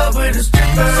love with a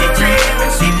stripper. She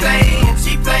tripping, she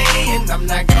playing. I'm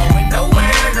not going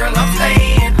nowhere, girl, I'm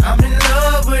staying. I'm in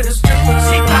love with a stripper.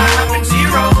 She climbing, she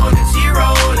rolling.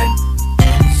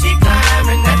 She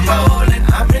climbing that pole and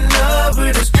I'm in love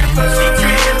with a stripper. She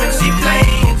tripping, she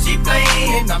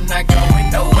playing. I'm not going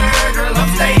nowhere, girl,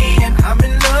 I'm staying. I'm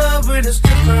in love with a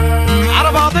stripper. Out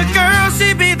of all the girls,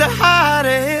 she be the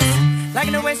hottest.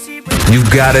 Like the way she. You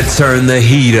gotta turn the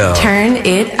heat up. Turn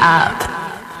it up.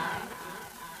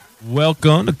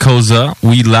 Welcome to Koza.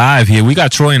 We live here. We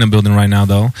got Troy in the building right now,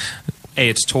 though. Hey,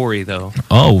 it's Tori though.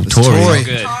 Oh, Tori. It's all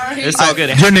good. It's all good. It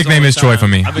Your happens nickname all is the Troy time. for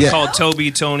me. I've been called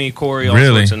Toby, Tony, Corey, all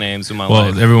Really? sorts of names in my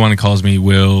Well, life. everyone calls me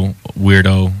Will,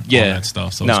 Weirdo, all that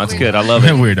stuff. So No, it's good. I love it.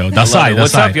 Weirdo. I That's love right. it.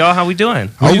 What's up, y'all? How we doing?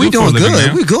 Oh, we doing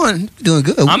good. We doing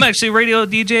good. I'm actually a radio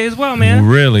DJ as well, man.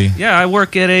 Really? Yeah, I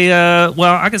work at a.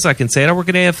 Well, I guess I can say it. I work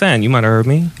at AFN. You might have heard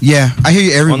me. Yeah, I hear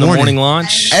you every on morning. the morning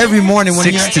launch. Every morning when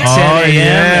 6 to 10 Oh a.m.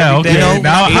 yeah, every okay. day.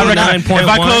 Now I recognize, 89.1 if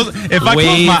I close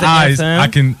Wave my eyes,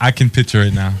 FM. I can picture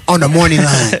it now. On the morning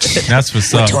lunch. That's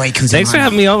what's up. Thanks for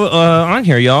having me on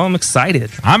here, y'all. I'm excited.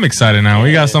 I'm excited now.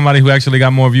 We got somebody who actually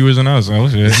got more viewers than us. Oh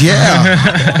shit.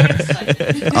 Yeah,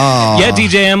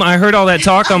 DJ M. I heard all that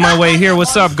talk on my way here.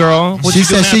 What's up, girl? What She you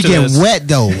said doing she after getting this? wet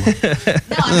though.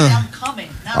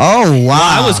 Oh wow!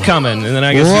 Well, I was coming, and then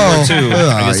I guess you were too.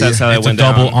 I guess that's how that It's a went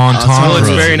double down. entendre. Well, it's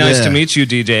very nice Yeah. to meet you,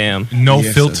 DJ M. No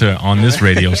filter on this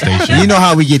radio station. You know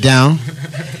how we get down.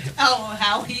 Oh,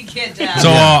 how he get down. So,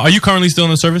 are you currently still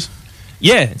in the service?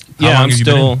 Yeah, How yeah. long I'm have you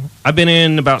been still. I've been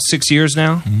in about 6 years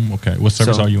now. Okay. What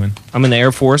service So, are you in? I'm in the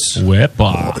Air Force.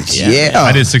 Wepa. Yeah.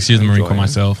 I did 6 years in the Marine Corps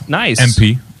myself. Nice.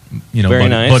 MP. You know, Very buddy,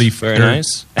 nice. buddy Very dirt,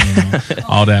 nice. you know,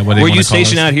 all that. What they Were wanna you call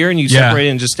stationed us. out here and you Yeah. separated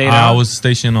and just stayed I out? was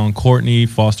stationed on Courtney,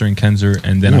 Foster, and Kenser,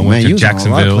 and then Oh, I went man, you to was on a lot of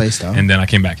Jacksonville, place, though. and then I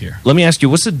came back here. Let me ask you,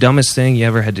 what's the dumbest thing you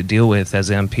ever had to deal with as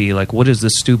MP? Like, what is the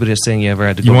stupidest thing you ever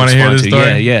had to You go want to hear respond this to?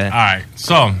 story? Yeah, All right.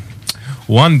 So,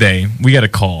 one day we got a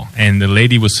call, and the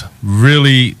lady was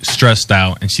really stressed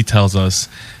out, and she tells us,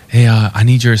 "Hey, I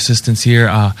need your assistance here.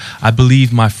 I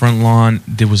believe my front lawn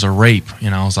there was a rape."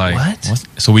 And I was like, "What?"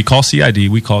 So we call CID.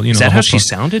 We call Is the that how whole she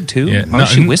pro- sounded too? Yeah. Why was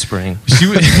she whispering? She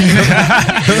was,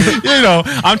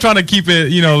 I'm trying to keep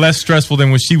it, less stressful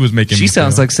than what she was making. She me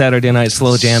sounds feel. like Saturday Night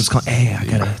Slow Jams. Hey, I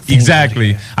gotta.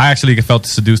 Exactly. I actually felt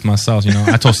seduced myself.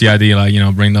 I told CID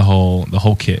bring the whole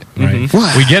kit. Right. Mhm.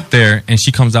 Wow. We get there and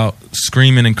she comes out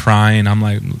screaming and crying. I'm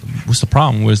like, "What's the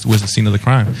problem? Where's the scene of the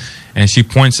crime?" And she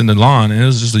points in the lawn and it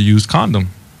was just a used condom.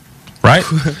 Right.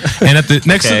 And at the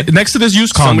next to this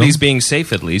used condom, Somebody's being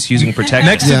safe at least, using protection.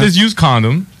 next to this used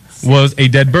condom was a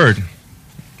dead bird.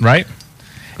 Right.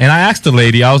 And I asked the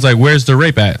lady, I was like, "Where's the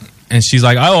rape at?" And she's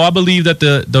like, "Oh, I believe that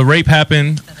the rape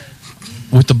happened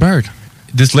with the bird."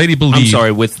 This lady believed. I'm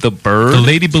sorry, with the bird? The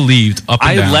lady believed up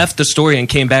and I down. left the story and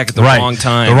came back at the Right. wrong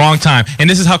time. The wrong time. And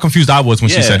this is how confused I was when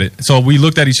she Yeah. said it. So we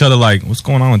looked at each other like, "What's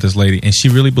going on with this lady?" And she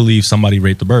really believed somebody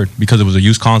raped the bird because it was a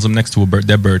used condom next to a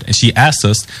dead bird. And she asked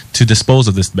us to dispose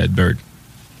of this dead bird.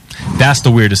 That's the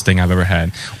weirdest thing I've ever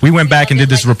had. We went back and did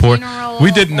this report.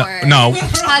 We did no.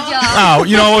 Oh,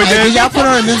 you know what we did? Did y'all put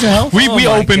her in mental health? We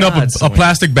opened up a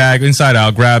plastic bag inside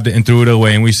out, grabbed it, and threw it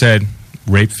away. And we said,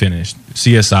 "Rape finished.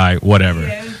 CSI,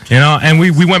 whatever." And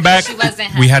we went back.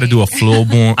 We had to do a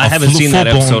full-blown. I haven't seen that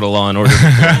episode of Law and Order before,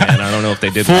 man. I don't know if they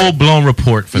did that. Full-blown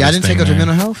report for Yeah, I this didn't thing, take her to man.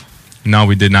 mental health. No,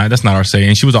 we did not. That's not our say.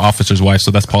 And she was an officer's wife,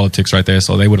 so that's politics right there.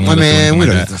 So they wouldn't let us do anything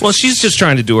like that. Well, she's just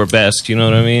trying to do her best. You know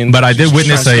what I mean? But I did She's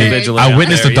witness trying to stay vigilant I out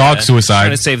witnessed there, a dog yeah. suicide.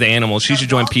 Trying to save the animals. She should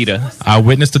join PETA. I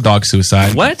witnessed a dog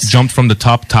suicide. What? Jumped from the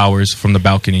top towers from the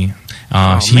balcony.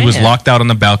 She was man. locked out on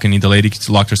the balcony. The lady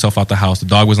locked herself out the house. The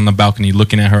dog was on the balcony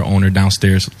looking at her owner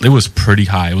downstairs. It was pretty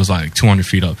high. It was like 200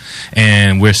 feet up.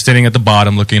 And we're sitting at the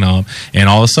bottom looking up. And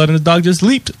all of a sudden, the dog just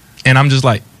leaped. And I'm just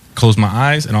like, closed my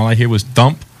eyes. And all I hear was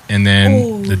thump. And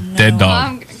then the dead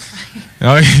dog.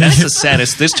 That's the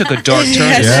saddest. This took a dark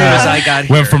turn as soon as I got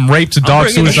here. Went from rape to dog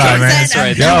suicide, man. That's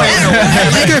right.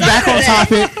 Let's get back on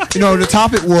topic. The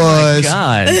topic was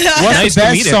God. what's Nice the to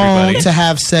best meet song everybody. to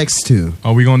have sex to?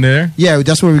 Are we going there? Yeah,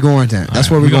 that's where we're going then. That's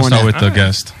where we're We're going going. to start at. with the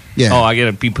guest. Yeah. Oh, I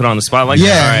gotta be put on the spot like Yeah.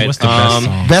 that. All right. What's the best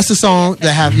song? Best song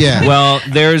to have. Yeah. Well,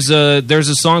 there's a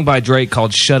song by Drake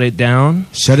called "Shut It Down."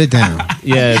 Shut it down.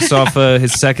 Yeah, it's off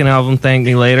his second album, "Thank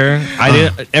Me Later."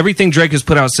 Everything Drake has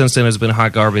put out since then has been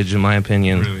hot garbage, in my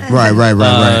opinion. Right.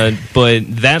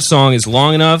 But that song is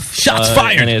long enough. Shots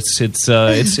fired. And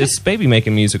it's baby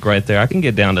making music right there. I can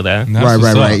get down to that.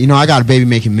 Right. I got a baby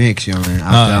making mix, man.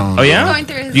 Oh yeah. Going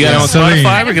through his You got it on Celine.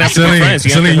 Spotify? We're gonna have to be friends.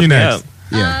 You have to Celine, hook you me next. up.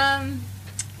 Yeah.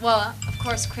 Well, of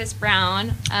course, Chris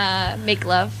Brown, "Make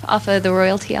Love" off of the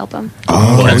Royalty album.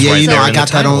 Oh, That's yeah, right there I in got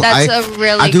the that on. That's I a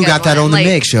really I do good got that one. on the Like,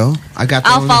 mix, yo. I got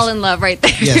that I'll on fall the in love right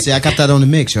there. Yeah, see, I got that on the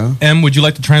mix, yo. Em, would you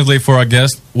like to translate for our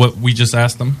guest what we just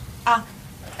asked them?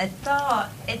 エ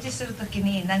ッチするとき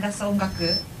に流す音楽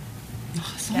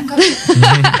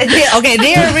Okay,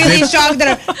 they're really shocked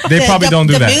that They probably don't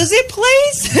do the that. music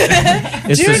plays.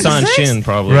 It's the During San sex? Shin,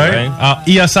 probably, Right? right?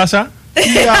 Iya Sasha?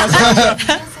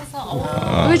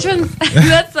 Which one?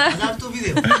 That's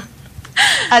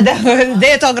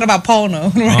They're talking about porno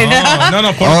right now.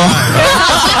 No, porno.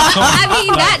 I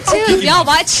mean that too. If y'all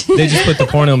watch. They just put the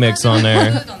porno mix on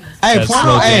there. Hey, that porno,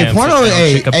 slow jam, porno,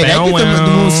 hey, chicka they bow get the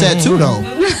wow. moon set too, though.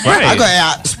 Right. I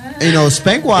go, you know,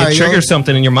 spank wire. It yo. triggers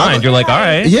something in your mind. You're like, all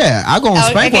right. Yeah, I go on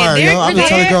spank wire, yo. I've been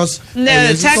telling girls. No, hey,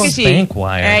 just go Takashi. Spank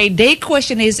wire. A date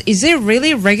question is it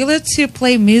really regular to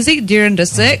play music during the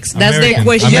sex? That's their American-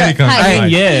 question. American Hey, style.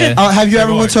 Yeah. have you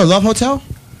ever went to a Love Hotel?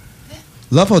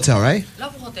 Love Hotel, right?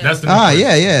 That's the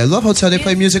Yeah. Love Hotel. They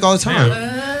play music all the time.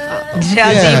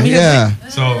 Yeah.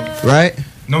 So Right?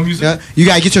 no music. Yeah. You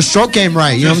gotta get your stroke game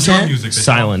right. You know what I'm Just drum saying? music.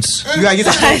 Silence. You gotta get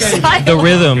the stroke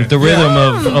game. The rhythm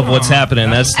of what's happening.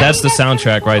 That's the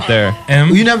soundtrack right there.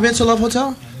 You never been to a Love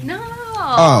Hotel? No.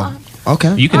 Oh,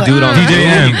 okay. You can do it on DJ Zoom.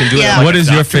 M. You can do it Yeah. at, like, What a is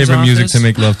your doctor's favorite music office. to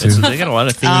make love to? They got a lot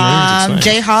of theme music. It's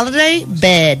Jay nice. Holiday,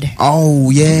 Bed. Oh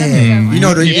yeah, you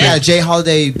know you Yeah. got Jay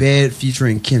Holiday Bed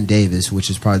featuring Kim Davis, which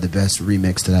is probably the best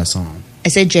remix to that song. I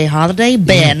said Jay Holiday,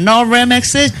 Bed. No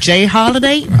remixes, Jay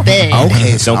Holiday, Bed.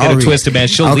 Okay, Don't get it twisted, man.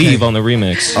 She'll Okay. leave on the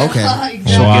remix. Okay,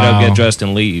 She'll get up, Wow. get dressed,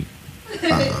 and leave.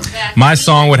 My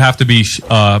song would have to be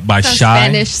by Some Shy.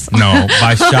 Spanish song. No,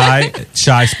 by Shy.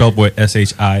 Shy spelled with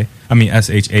SHI. I mean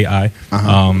SHAI.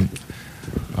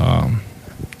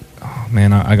 Oh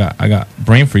man, I got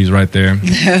brain freeze right there.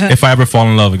 If I ever fall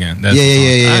in love again. That's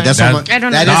yeah. That's that, on my, I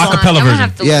don't that know. is the on- acapella I'm gonna version.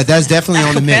 have to Yeah, that's definitely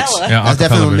on the mix. Acapella? Yeah, That's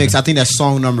definitely acapella on the mix. version. I think that's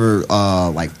song number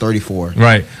like 34.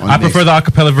 Right. on the I mix. prefer the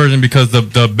acapella version because the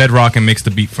bedrocking makes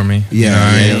the beat for me. Yeah, You know what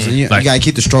I yeah. mean? So you Like- gotta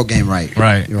keep the stroke game right.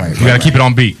 Right. You're right. You gotta keep it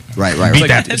on beat. Right. Beat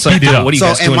that. It's like, Speed it up. what are you So,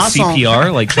 guys in doing? my song-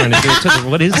 CPR? Like trying to do it to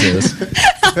what is this?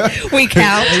 We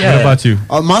count. What about you?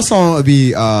 My song would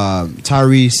be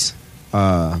Tyrese,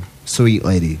 Sweet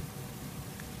Lady.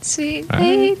 Sweet I'm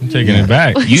baby. taking it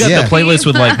back. You got Yeah. the playlist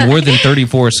with like more than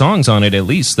 34 songs on it at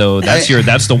least, though.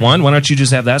 That's the one. Why don't you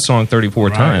just have that song 34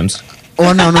 times?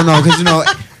 Oh no, because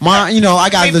I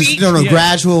got this Yeah.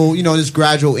 gradual, this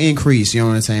gradual increase. You know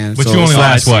what I'm saying? But So you only it's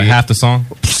last I what see. half the song?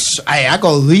 Hey, I go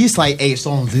at least like 8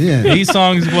 songs in. 8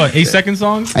 songs? What? 8-second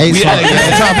songs? 8 songs.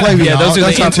 Yeah. Try to play me. Yeah, those dog.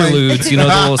 are the Don't try to play- interludes. The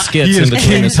little skits He in is between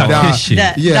king the to songs. that shit.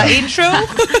 Yeah. The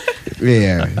intro.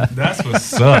 Yeah, That's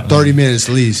what's up. 30 minutes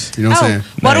at least. You know what I'm saying?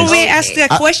 Why don't Nice. we ask the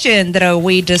question that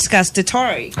we discussed to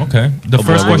Tori? Okay. The boy,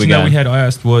 first what we question that got? we had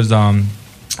asked was,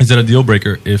 is it a deal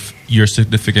breaker if your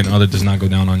significant other does not go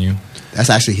down on you? That's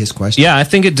actually his question. Yeah, I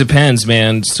think it depends,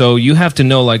 man. So you have to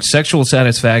know, like, sexual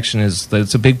satisfaction it's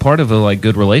a big part of a like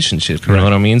good relationship. You know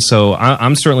what I mean? So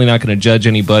I'm certainly not going to judge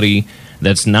anybody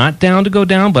that's not down to go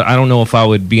down, but I don't know if I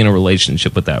would be in a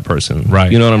relationship with that person.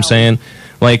 Right. You know what I'm saying?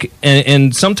 Like,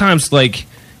 and sometimes like.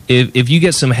 If you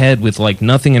get some head with like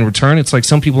nothing in return, it's like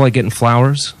some people like getting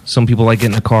flowers, some people like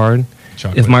getting a card.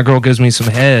 Chocolate. If my girl gives me some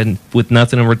head with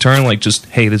nothing in return, like just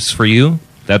hey, this is for you.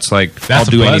 That's like That's I'll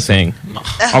a do blessing. anything.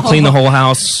 I'll clean the whole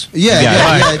house. Yeah,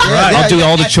 I'll do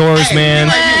all the chores, man.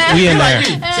 We in there.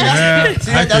 Yeah,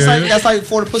 See, I that's get like it. that's like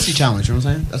for the pussy challenge. You know what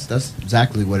I'm saying? That's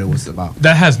exactly what it was about.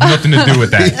 That has nothing to do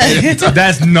with that.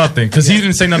 That's nothing. Because he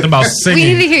didn't say nothing about We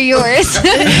need to singing. hear yours.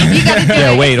 You gotta do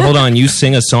Yeah, it. wait, hold on. You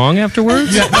sing a song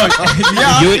afterwards?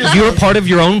 You're part of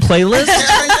your own playlist?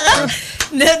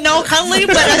 No cuddling,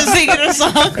 but I'm singing a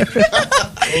song.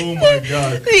 Oh my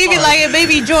God. He'd be like,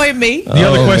 "Baby, join me." The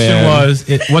other Oh, question man. was,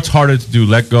 what's harder to do?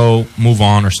 Let go, move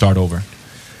on, or start over?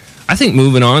 I think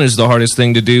moving on is the hardest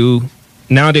thing to do.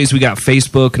 Nowadays we got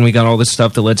Facebook and we got all this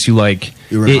stuff that lets you like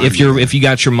if you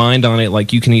got your mind on it,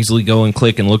 like you can easily go and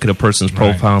click and look at a person's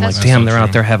profile and That's like, damn, so they're out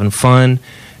true. there having fun,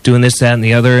 doing this, that, and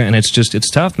the other, and it's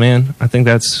tough, man. I think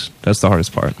that's the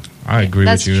hardest part. I agree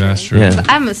That's with you. true. That's true. Yeah.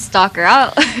 I'm a stalker.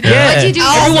 What you do?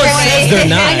 Everyone is says great. they're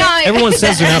not. I know. Everyone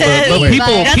says they're not, but Wait. people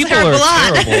That's people her are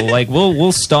blood. terrible. Like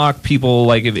we'll stalk people.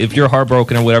 Like if you're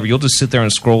heartbroken or whatever, you'll just sit there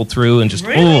and scroll through and just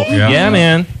Really? yeah,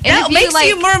 man. And That if makes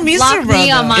you more block miserable,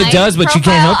 me on though. my It does, but you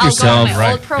can't help profile, yourself. I'll go on my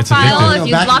Right. old It's profile. addictive. If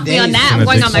you Back in block the me on days, that, it's I'm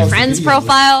going on my addictive. friend's Videos.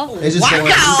 profile. They just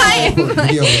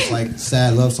videos like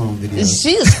sad love song videos.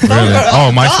 She's Really?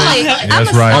 Oh, MySpace? Yeah,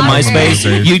 that's right. On I remember MySpace, those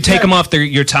days. you take them off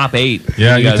your top 8.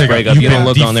 Yeah, you you guys take break a- up. you You don't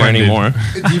get look on there defriended. anymore.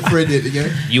 Defriended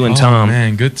again. You and Oh, Tom.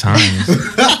 man, good times.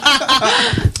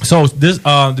 So this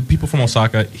the people from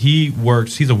Osaka,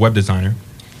 he's a web designer.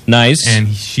 Nice. And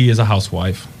she is a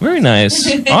housewife. Very nice.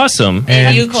 Awesome.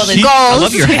 And you call it she- goals. I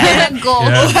love your hat. Goals.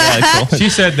 Yeah. She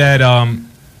said that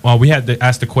we had to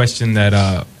ask the question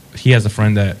that he has a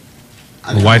friend that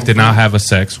the wife did not have a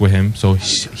sex with him, so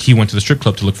he went to the strip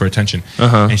club to look for attention,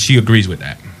 Uh-huh. and she agrees with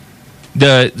that.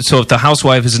 So if the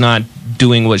housewife is not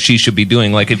doing what she should be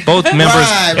doing. Like if both members,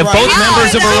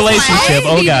 members of a relationship,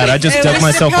 oh god, I just dug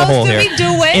myself a hole here.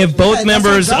 If both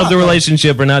members of the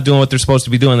relationship are not doing what they're supposed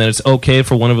to be doing, then it's okay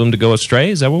for one of them to go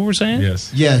astray. Is that what we're saying?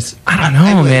 Yes. I don't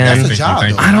know, man. That's a job,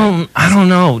 though. I don't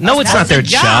know. No, it's not their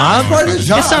job. It's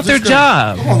not their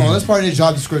job. Hold on, that's part of their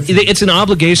job description. It's an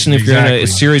obligation if you're in a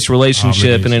serious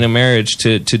relationship and in a marriage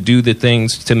to do the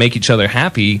things to make each other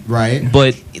happy. Right.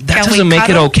 But that doesn't make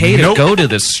it okay to go to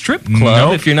the strip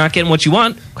club if you're not getting what you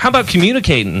want. How about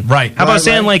communicating? Right. How about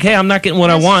saying like, hey, I'm not getting what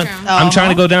I want. I'm trying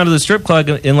to go down to the strip club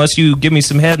unless you give me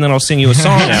some head and then I'll sing you a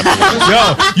song afterwards.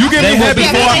 Yo, you give me head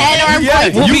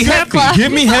before we'll be happy.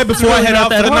 Give me head before I head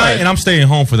out for the night, and I'm staying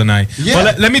home for the night. Yeah.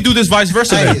 But let me do this vice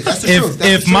versa. Then.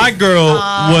 If my girl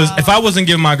if I wasn't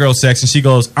giving my girl sex and she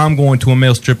goes, I'm going to a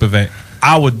male strip event,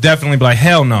 I would definitely be like,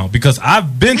 hell no, because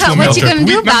I've been to a male strip. What you gonna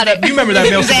do about it? You remember that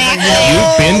male strip?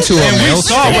 You've been to a male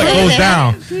strip. We saw what goes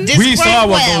down. We saw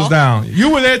what goes down.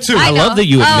 You were there too. I love that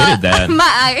you admitted that.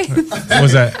 My What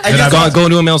was that?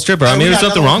 Going to a male stripper. I mean, there's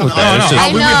nothing wrong with that. It's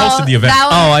just- We hosted the event.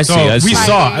 Oh, I see. I see. We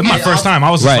saw. It was my first time. I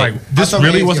was just like, this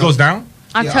really what goes down?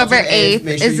 October 8th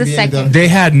is the second. They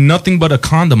had nothing but a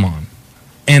condom on.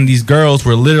 And these girls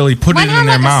were literally putting it in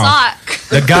their mouth.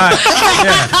 The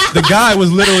guy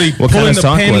was literally pulling the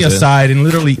panty aside and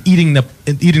literally eating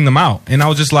them out. And I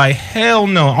was just like, hell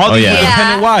no. All these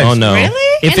independent wives. Oh no.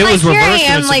 Really? If and it was here reversed,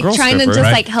 I am, it's a like girl trying to stripper, just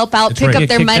right? like help out, It's pick right. up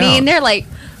their Get money, kicked and they're like,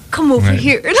 "Come over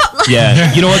here."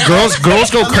 Yeah, you know what? Girls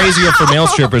go crazier for male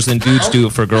strippers than dudes do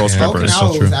for girl strippers.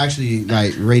 Okinawa was actually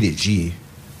like rated G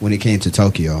when it came to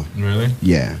Tokyo. Really?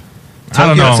 Yeah. I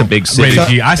don't know. That's a big city. Rated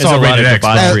G. I saw There's a lot rated of X.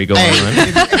 debauchery going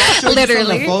on.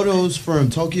 Literally. The photos from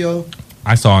Tokyo.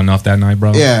 I saw enough that night,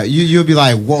 bro. Yeah, you'll be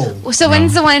like, whoa. So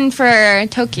when's the one for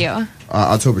Tokyo?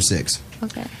 October 6th.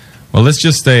 Okay. Well, let's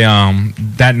just say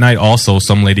that night also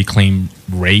some lady claimed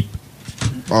rape.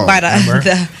 Oh, By the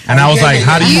And I was like,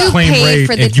 how do you You claim paid rape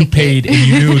for the if you paid and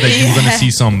you knew that you were going to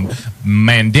see some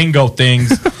mandingo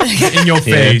things in your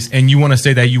face and you want to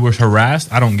say that you were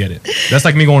harassed? I don't get it. That's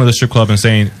like me going to the strip club and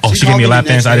saying, oh, she gave me a lap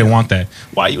dance. I didn't want that.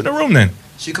 Why are you in the room then?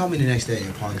 She called me the next day and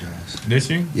apologized. Did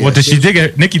she? Yeah, Well,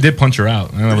 Nikki did punch her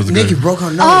out. That was Nikki good. broke her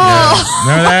nose. Oh.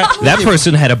 Remember that? That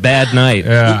person had a bad night.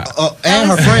 Yeah. And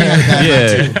her friend had a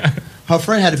bad night too. Her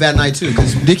friend had a bad night too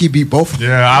because Nikki beat both of them.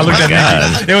 Yeah, I looked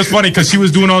at Nikki. It was funny because she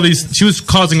was doing all these. She was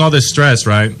causing all this stress,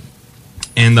 right?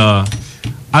 And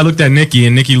I looked at Nikki,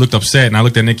 and Nikki looked upset. And I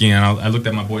looked at Nikki, and I looked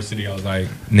at my boy City. I was like,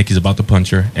 Nikki's about to punch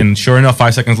her. And sure enough,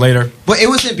 5 seconds later. But it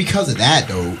wasn't because of that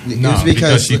though. No, it was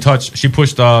because she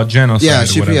pushed Jen aside. Yeah,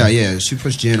 or she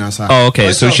pushed Jen outside. Oh,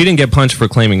 okay. So she didn't get punched for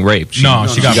claiming rape. She got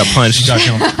punched. She got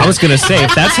killed. I was gonna say,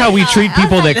 if that's how we treat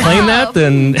people that claim that,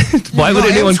 then why would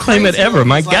anyone claim it ever?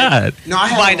 My God. No, I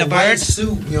had a white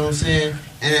suit. You know what I'm saying?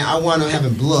 And I wound up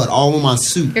having blood all over my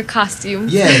suit. Your costume.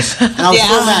 Yes, and I was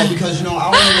so mad because I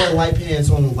only wear white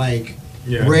pants on like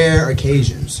rare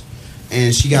occasions,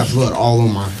 and she got blood all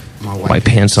on my white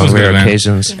pants on rare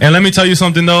occasions. And let me tell you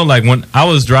something though, like when I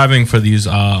was driving for these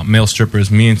male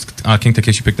strippers, me and King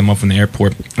Takeshi picked them up from the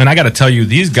airport, and I got to tell you,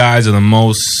 these guys are the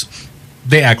most.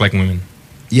 They act like women.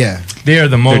 Yeah, they are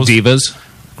the most. They're divas.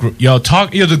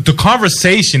 The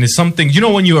conversation is something,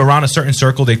 when you're around a certain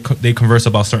circle, they converse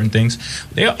about certain things.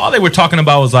 All they were talking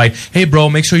about was like, hey bro,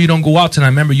 make sure you don't go out tonight.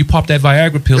 Remember, you popped that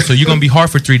Viagra pill, so you're gonna be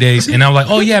hard for 3 days. And I'm like,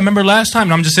 oh yeah, remember last time?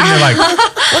 And I'm just sitting there like,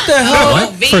 what the hell?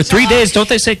 What? For 3 days, don't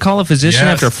they say call a physician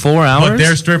after 4 hours? But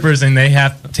they're strippers and they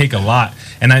have to take a lot.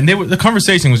 And the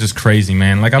conversation was just crazy,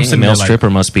 man. Like I'm sitting there, a male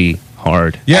stripper must be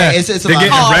hard. Yeah, it's they're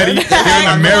getting ready.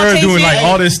 They're in the mirror doing like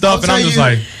all this stuff, and I'm just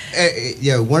like.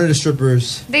 One of the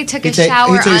strippers. They took a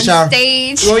shower on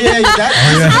stage. Oh yeah,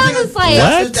 I was like,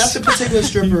 what? That's a particular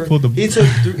stripper.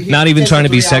 He Not even trying to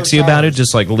be sexy about it,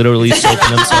 just like literally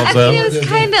soaking themselves up. It was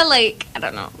kind of like, I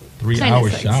don't know. 3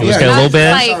 hours shower. It was a little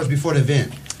bit. 6 hours before the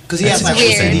event because he has like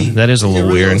weird. OCD. That is a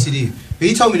little weird. OCD. But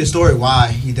he told me the story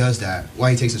why he does that.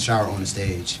 Why he takes a shower on the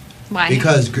stage. Why?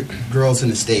 Because girls in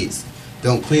the States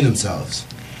don't clean themselves.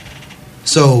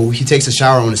 So he takes a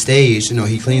shower on the stage.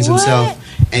 He cleans himself,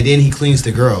 and then he cleans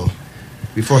the girl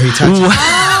before he touches. What?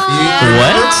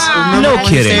 No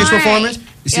kidding. Stage performance.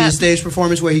 You see the stage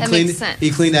performance where he cleaned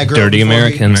that girl. Dirty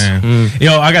Americans.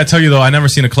 Yo, I gotta tell you though, I never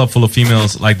seen a club full of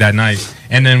females like that night.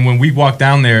 And then when we walked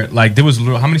down there, like there was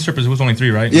how many strippers? It was only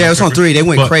 3, right? Yeah, it was on 3. They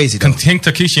went crazy. King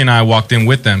Takeshi and I walked in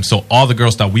with them, so all the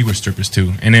girls thought we were strippers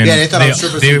too. And then they thought I was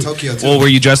strippers from Tokyo too. Well, were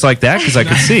you dressed like that? Because I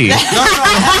could see. No, I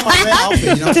had my red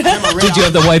outfit. You know, I had my red Did you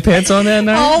have the white pants on that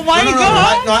night? Oh my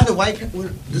God! No, I had the white.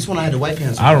 This one I had the white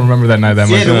pants on. I don't remember that night that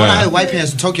much. Yeah, the one I had the white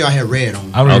pants in Tokyo, I had red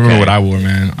on. I don't remember what I wore,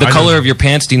 man. The color of your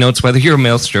pants denotes whether you're a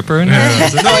male stripper or not.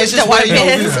 No, it's just why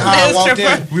I walked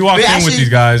in. We walked in with these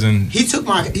guys, and he took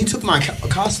my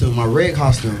costume, my red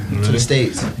costume, to the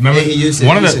States. Remember, and he used it,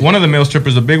 one of the male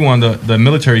strippers, the big one, the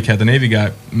military cat, the Navy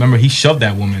guy. Remember, he shoved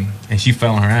that woman, and she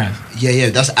fell on her ass. Yeah.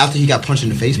 That's after he got punched in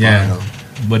the face. Yeah. Though.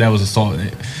 But that was assault.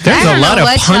 There's a lot of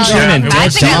punching and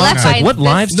dogs. Like, what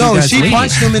lives do you guys she lead?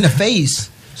 punched him in the face.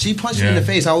 She punched him in the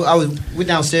face. I went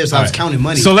downstairs. I was counting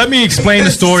money. So let me explain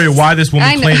the story of why this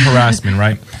woman claimed harassment,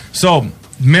 right? So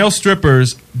male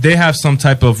strippers, they have some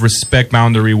type of respect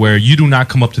boundary where you do not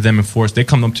come up to them and force. They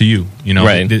come up to you. You know,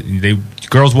 right. They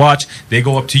girls watch. They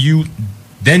go up to you.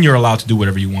 Then you're allowed to do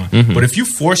whatever you want. Mm-hmm. But if you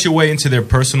force your way into their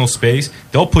personal space,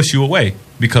 they'll push you away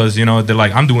because they're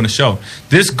like, I'm doing a show.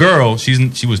 This girl,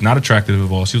 she was not attractive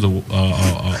at all. She was a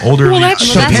older. Well,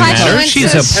 that's why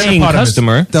she's a paying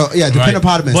customer. The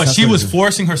hippopotamus. But she was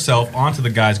forcing herself onto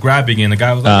the guys, grabbing, and the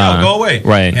guy was like, "Yo, go away!"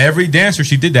 Right. Every dancer,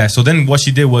 she did that. So then, what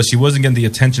she did was she wasn't getting the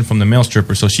attention from the male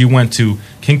stripper. So she went to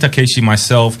King Takeshi,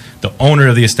 myself, the owner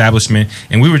of the establishment,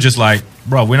 and we were just like,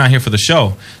 "Bro, we're not here for the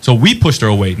show." So we pushed her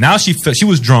away. Now she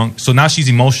was drunk, so now she's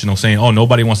emotional, saying, "Oh,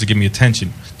 nobody wants to give me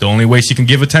attention." The only way she can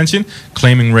give attention,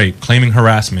 claiming rape, claiming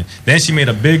harassment. Then she made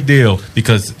a big deal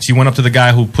because she went up to the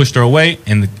guy who pushed her away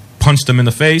and punched him in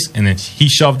the face, and then he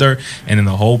shoved her, and then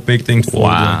the whole big thing folded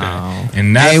like that.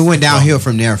 And it went downhill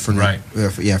from there. For her.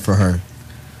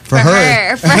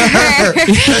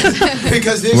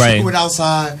 Because then she went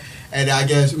outside, and I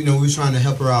guess we was trying to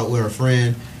help her out with her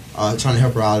friend, trying to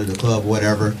help her out of the club, or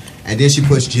whatever. And then she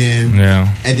pushed Jim. Yeah.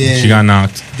 And then she got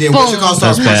knocked. Then What's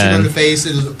started punching her in the face.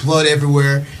 There was blood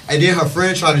everywhere. And then her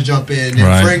friend tried to jump in. And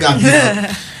her friend got beat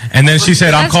up. And then she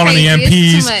said, "I'm calling the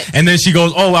MPs." And then she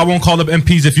goes, "Oh, I won't call the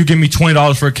MPs if you give me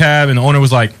 $20 for a cab." And the owner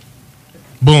was like,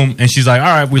 "Boom!" And she's like, "All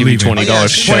right, we leave $20.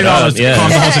 $20. Yeah,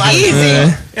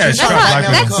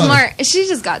 that's smart. She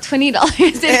just got $20.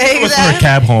 It was for a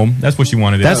cab home. That's what she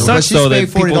wanted. That sucks though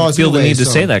that people feel the need to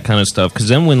say that kind of stuff because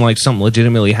then when like something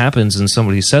legitimately happens and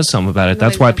somebody says something about it,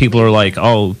 that's why people are like,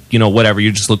 "Oh, whatever.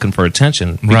 You're just looking for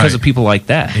attention," because of people like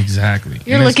that. Exactly.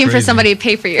 You're looking for somebody to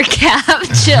pay for your cab.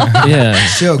 Chill. Yeah.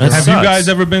 Chill. Have you guys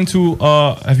ever been to?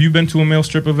 Have you been to a male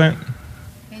strip event?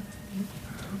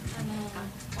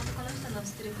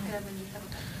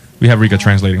 We have Rika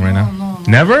translating right now.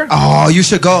 Never? Oh, you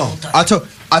should go.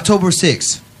 October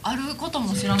 6th.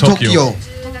 Tokyo.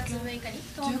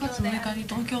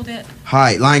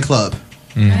 Hi, Lion Club.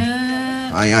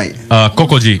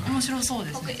 Kokoji.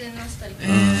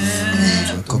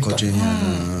 Kokoji.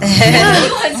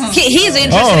 He's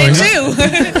interested too.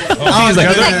 He's like,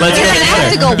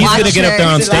 let's go. He's gonna get up there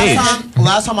on stage.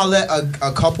 Last time I let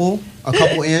a couple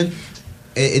in,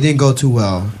 it didn't go too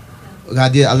well. I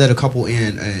let a couple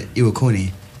in,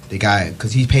 Iwakuni, the guy,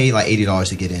 because he paid like $80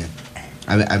 to get in.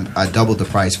 I doubled the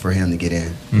price for him to get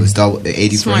in. It was double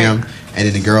 80 for him, and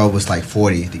then the girl was like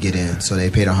 40 to get in. So they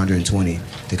paid 120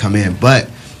 to come in. But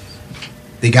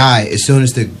the guy, as soon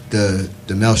as the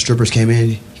male strippers came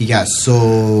in, he got so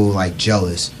like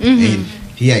jealous, and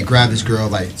he had grabbed this girl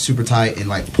like super tight and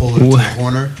like pulled her to the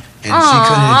corner.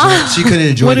 And she couldn't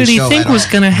enjoy what the show. What did he think was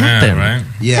going to happen? Right?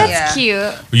 Yeah. That's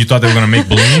cute. You thought they were going to make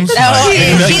balloons? You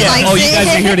guys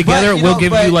are here together. We'll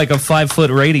give you like a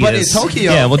 5-foot radius. But in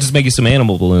Tokyo, we'll just make you some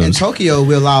animal balloons. In Tokyo,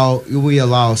 we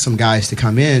allow some guys to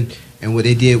come in, and what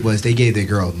they did was they gave the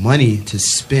girl money to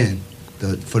spend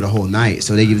for the whole night.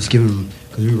 So they just give them,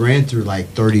 because we ran through like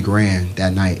 30 grand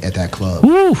that night at that club.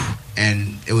 Woo.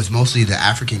 And it was mostly the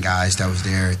African guys that was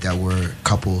there that were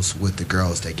couples with the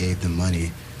girls that gave them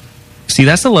money. See,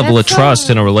 that's the level of trust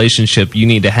in a relationship you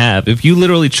need to have. If you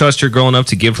literally trust your girl enough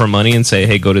to give her money and say,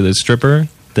 "Hey, go to this stripper,"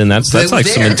 then that's like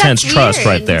some intense trust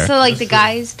right there. So like the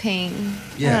guys paying.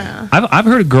 Yeah, I've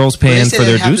heard of girls paying for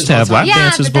their dues to have lap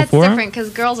dances but that's before. different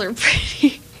because girls are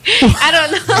pretty. I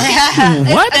don't know.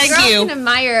 What? A girl can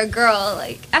admire a girl.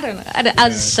 Like I don't know. I'll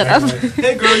just shut up.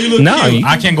 Hey girl, you look cute.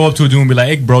 I can't go up to a dude and be like,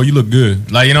 "Hey bro, you look good."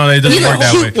 Like it doesn't work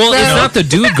that way. Well, it's not the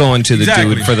dude going to the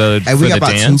dude for the we got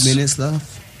about dance. 2 minutes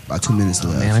left. About 2 minutes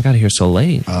left. Man, I got here so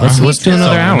late. Let's do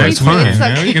another hour. It's fine.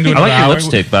 Yeah, we can do another I like your hour.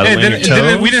 lipstick, by the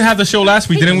way. We didn't have the show last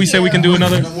week. Didn't we say we can do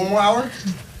another? 1 more hour?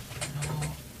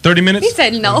 30 minutes? He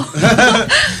said no.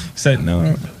 Said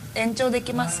no. 延長で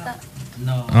きますか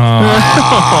No.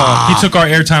 He took our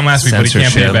airtime last week, but he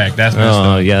can't pay it back. That's messed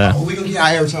up. yeah. Oh, we're gonna get our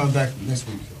airtime back next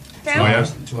week. yeah?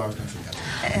 2 hour country.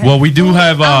 Well, we do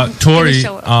have Tori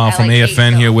from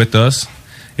AFN here with us.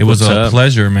 It was What's a up?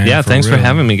 pleasure, man. Yeah, thanks for real.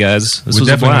 having me, guys. This We're was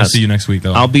a definitely gonna blast. see you next week,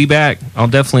 though. I'll be back. I'll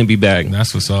definitely be back.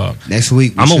 That's what's up. Next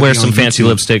week, I'm gonna wear some fancy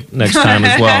lipstick next time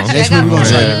as well. Next week, we're gonna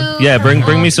try. Yeah,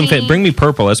 bring me some. Bring me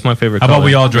purple. That's my favorite. How about color.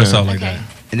 we all dress up like that?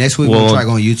 And next week, we'll try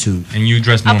going YouTube. And you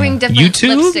dress I'll normal. bring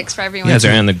different lipsticks for everyone. You guys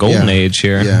are in the golden age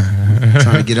here. Yeah,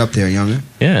 trying to get up there, youngin.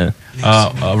 Yeah.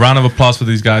 A round of applause for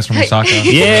these guys from Osaka.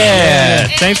 Yeah.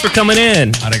 Thanks for coming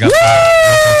in.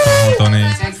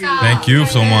 Thank you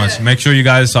so much. Make sure you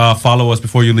guys follow us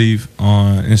before you leave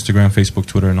on Instagram, Facebook,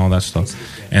 Twitter, and all that stuff.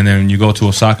 And then you go to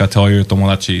Osaka, tell your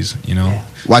tomodachis, you know.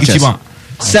 Watch us. Ichiban.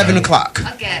 7 o'clock.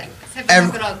 Okay.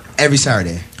 Every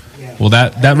Saturday. Well,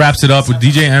 that wraps it up.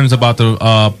 DJ M's about to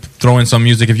throw in some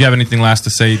music. If you have anything last to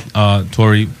say,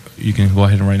 Tori, you can go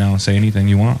ahead and right now and say anything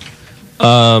you want.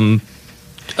 Balls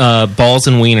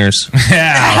and wieners.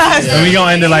 Yeah. We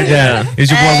gonna end it like that. It's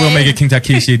your boy, Will Make It, King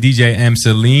Takeshi, DJ M,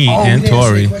 Celine, and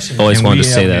Tori. Always wanted to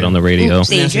say that on the radio. We'll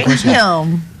save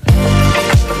them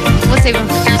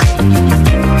for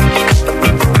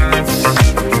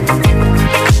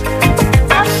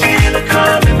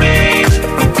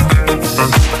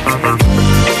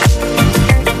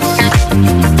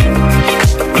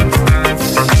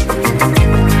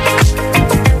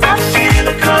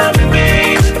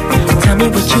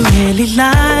what you really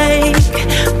like.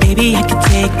 Baby, I can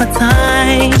take my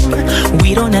time.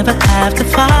 We don't ever have to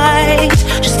fight.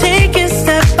 Just take it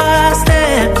step by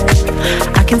step.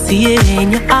 I can see it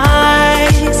in your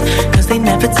eyes, 'cause they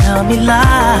never tell me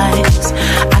lies.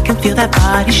 I can feel that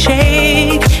body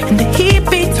shake and the heat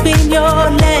between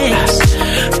your legs.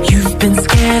 You've been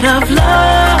scared of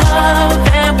love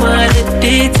and what it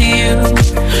did to you.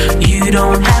 You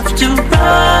don't have to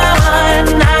run.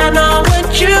 I know what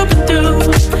you've been through.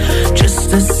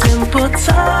 Just a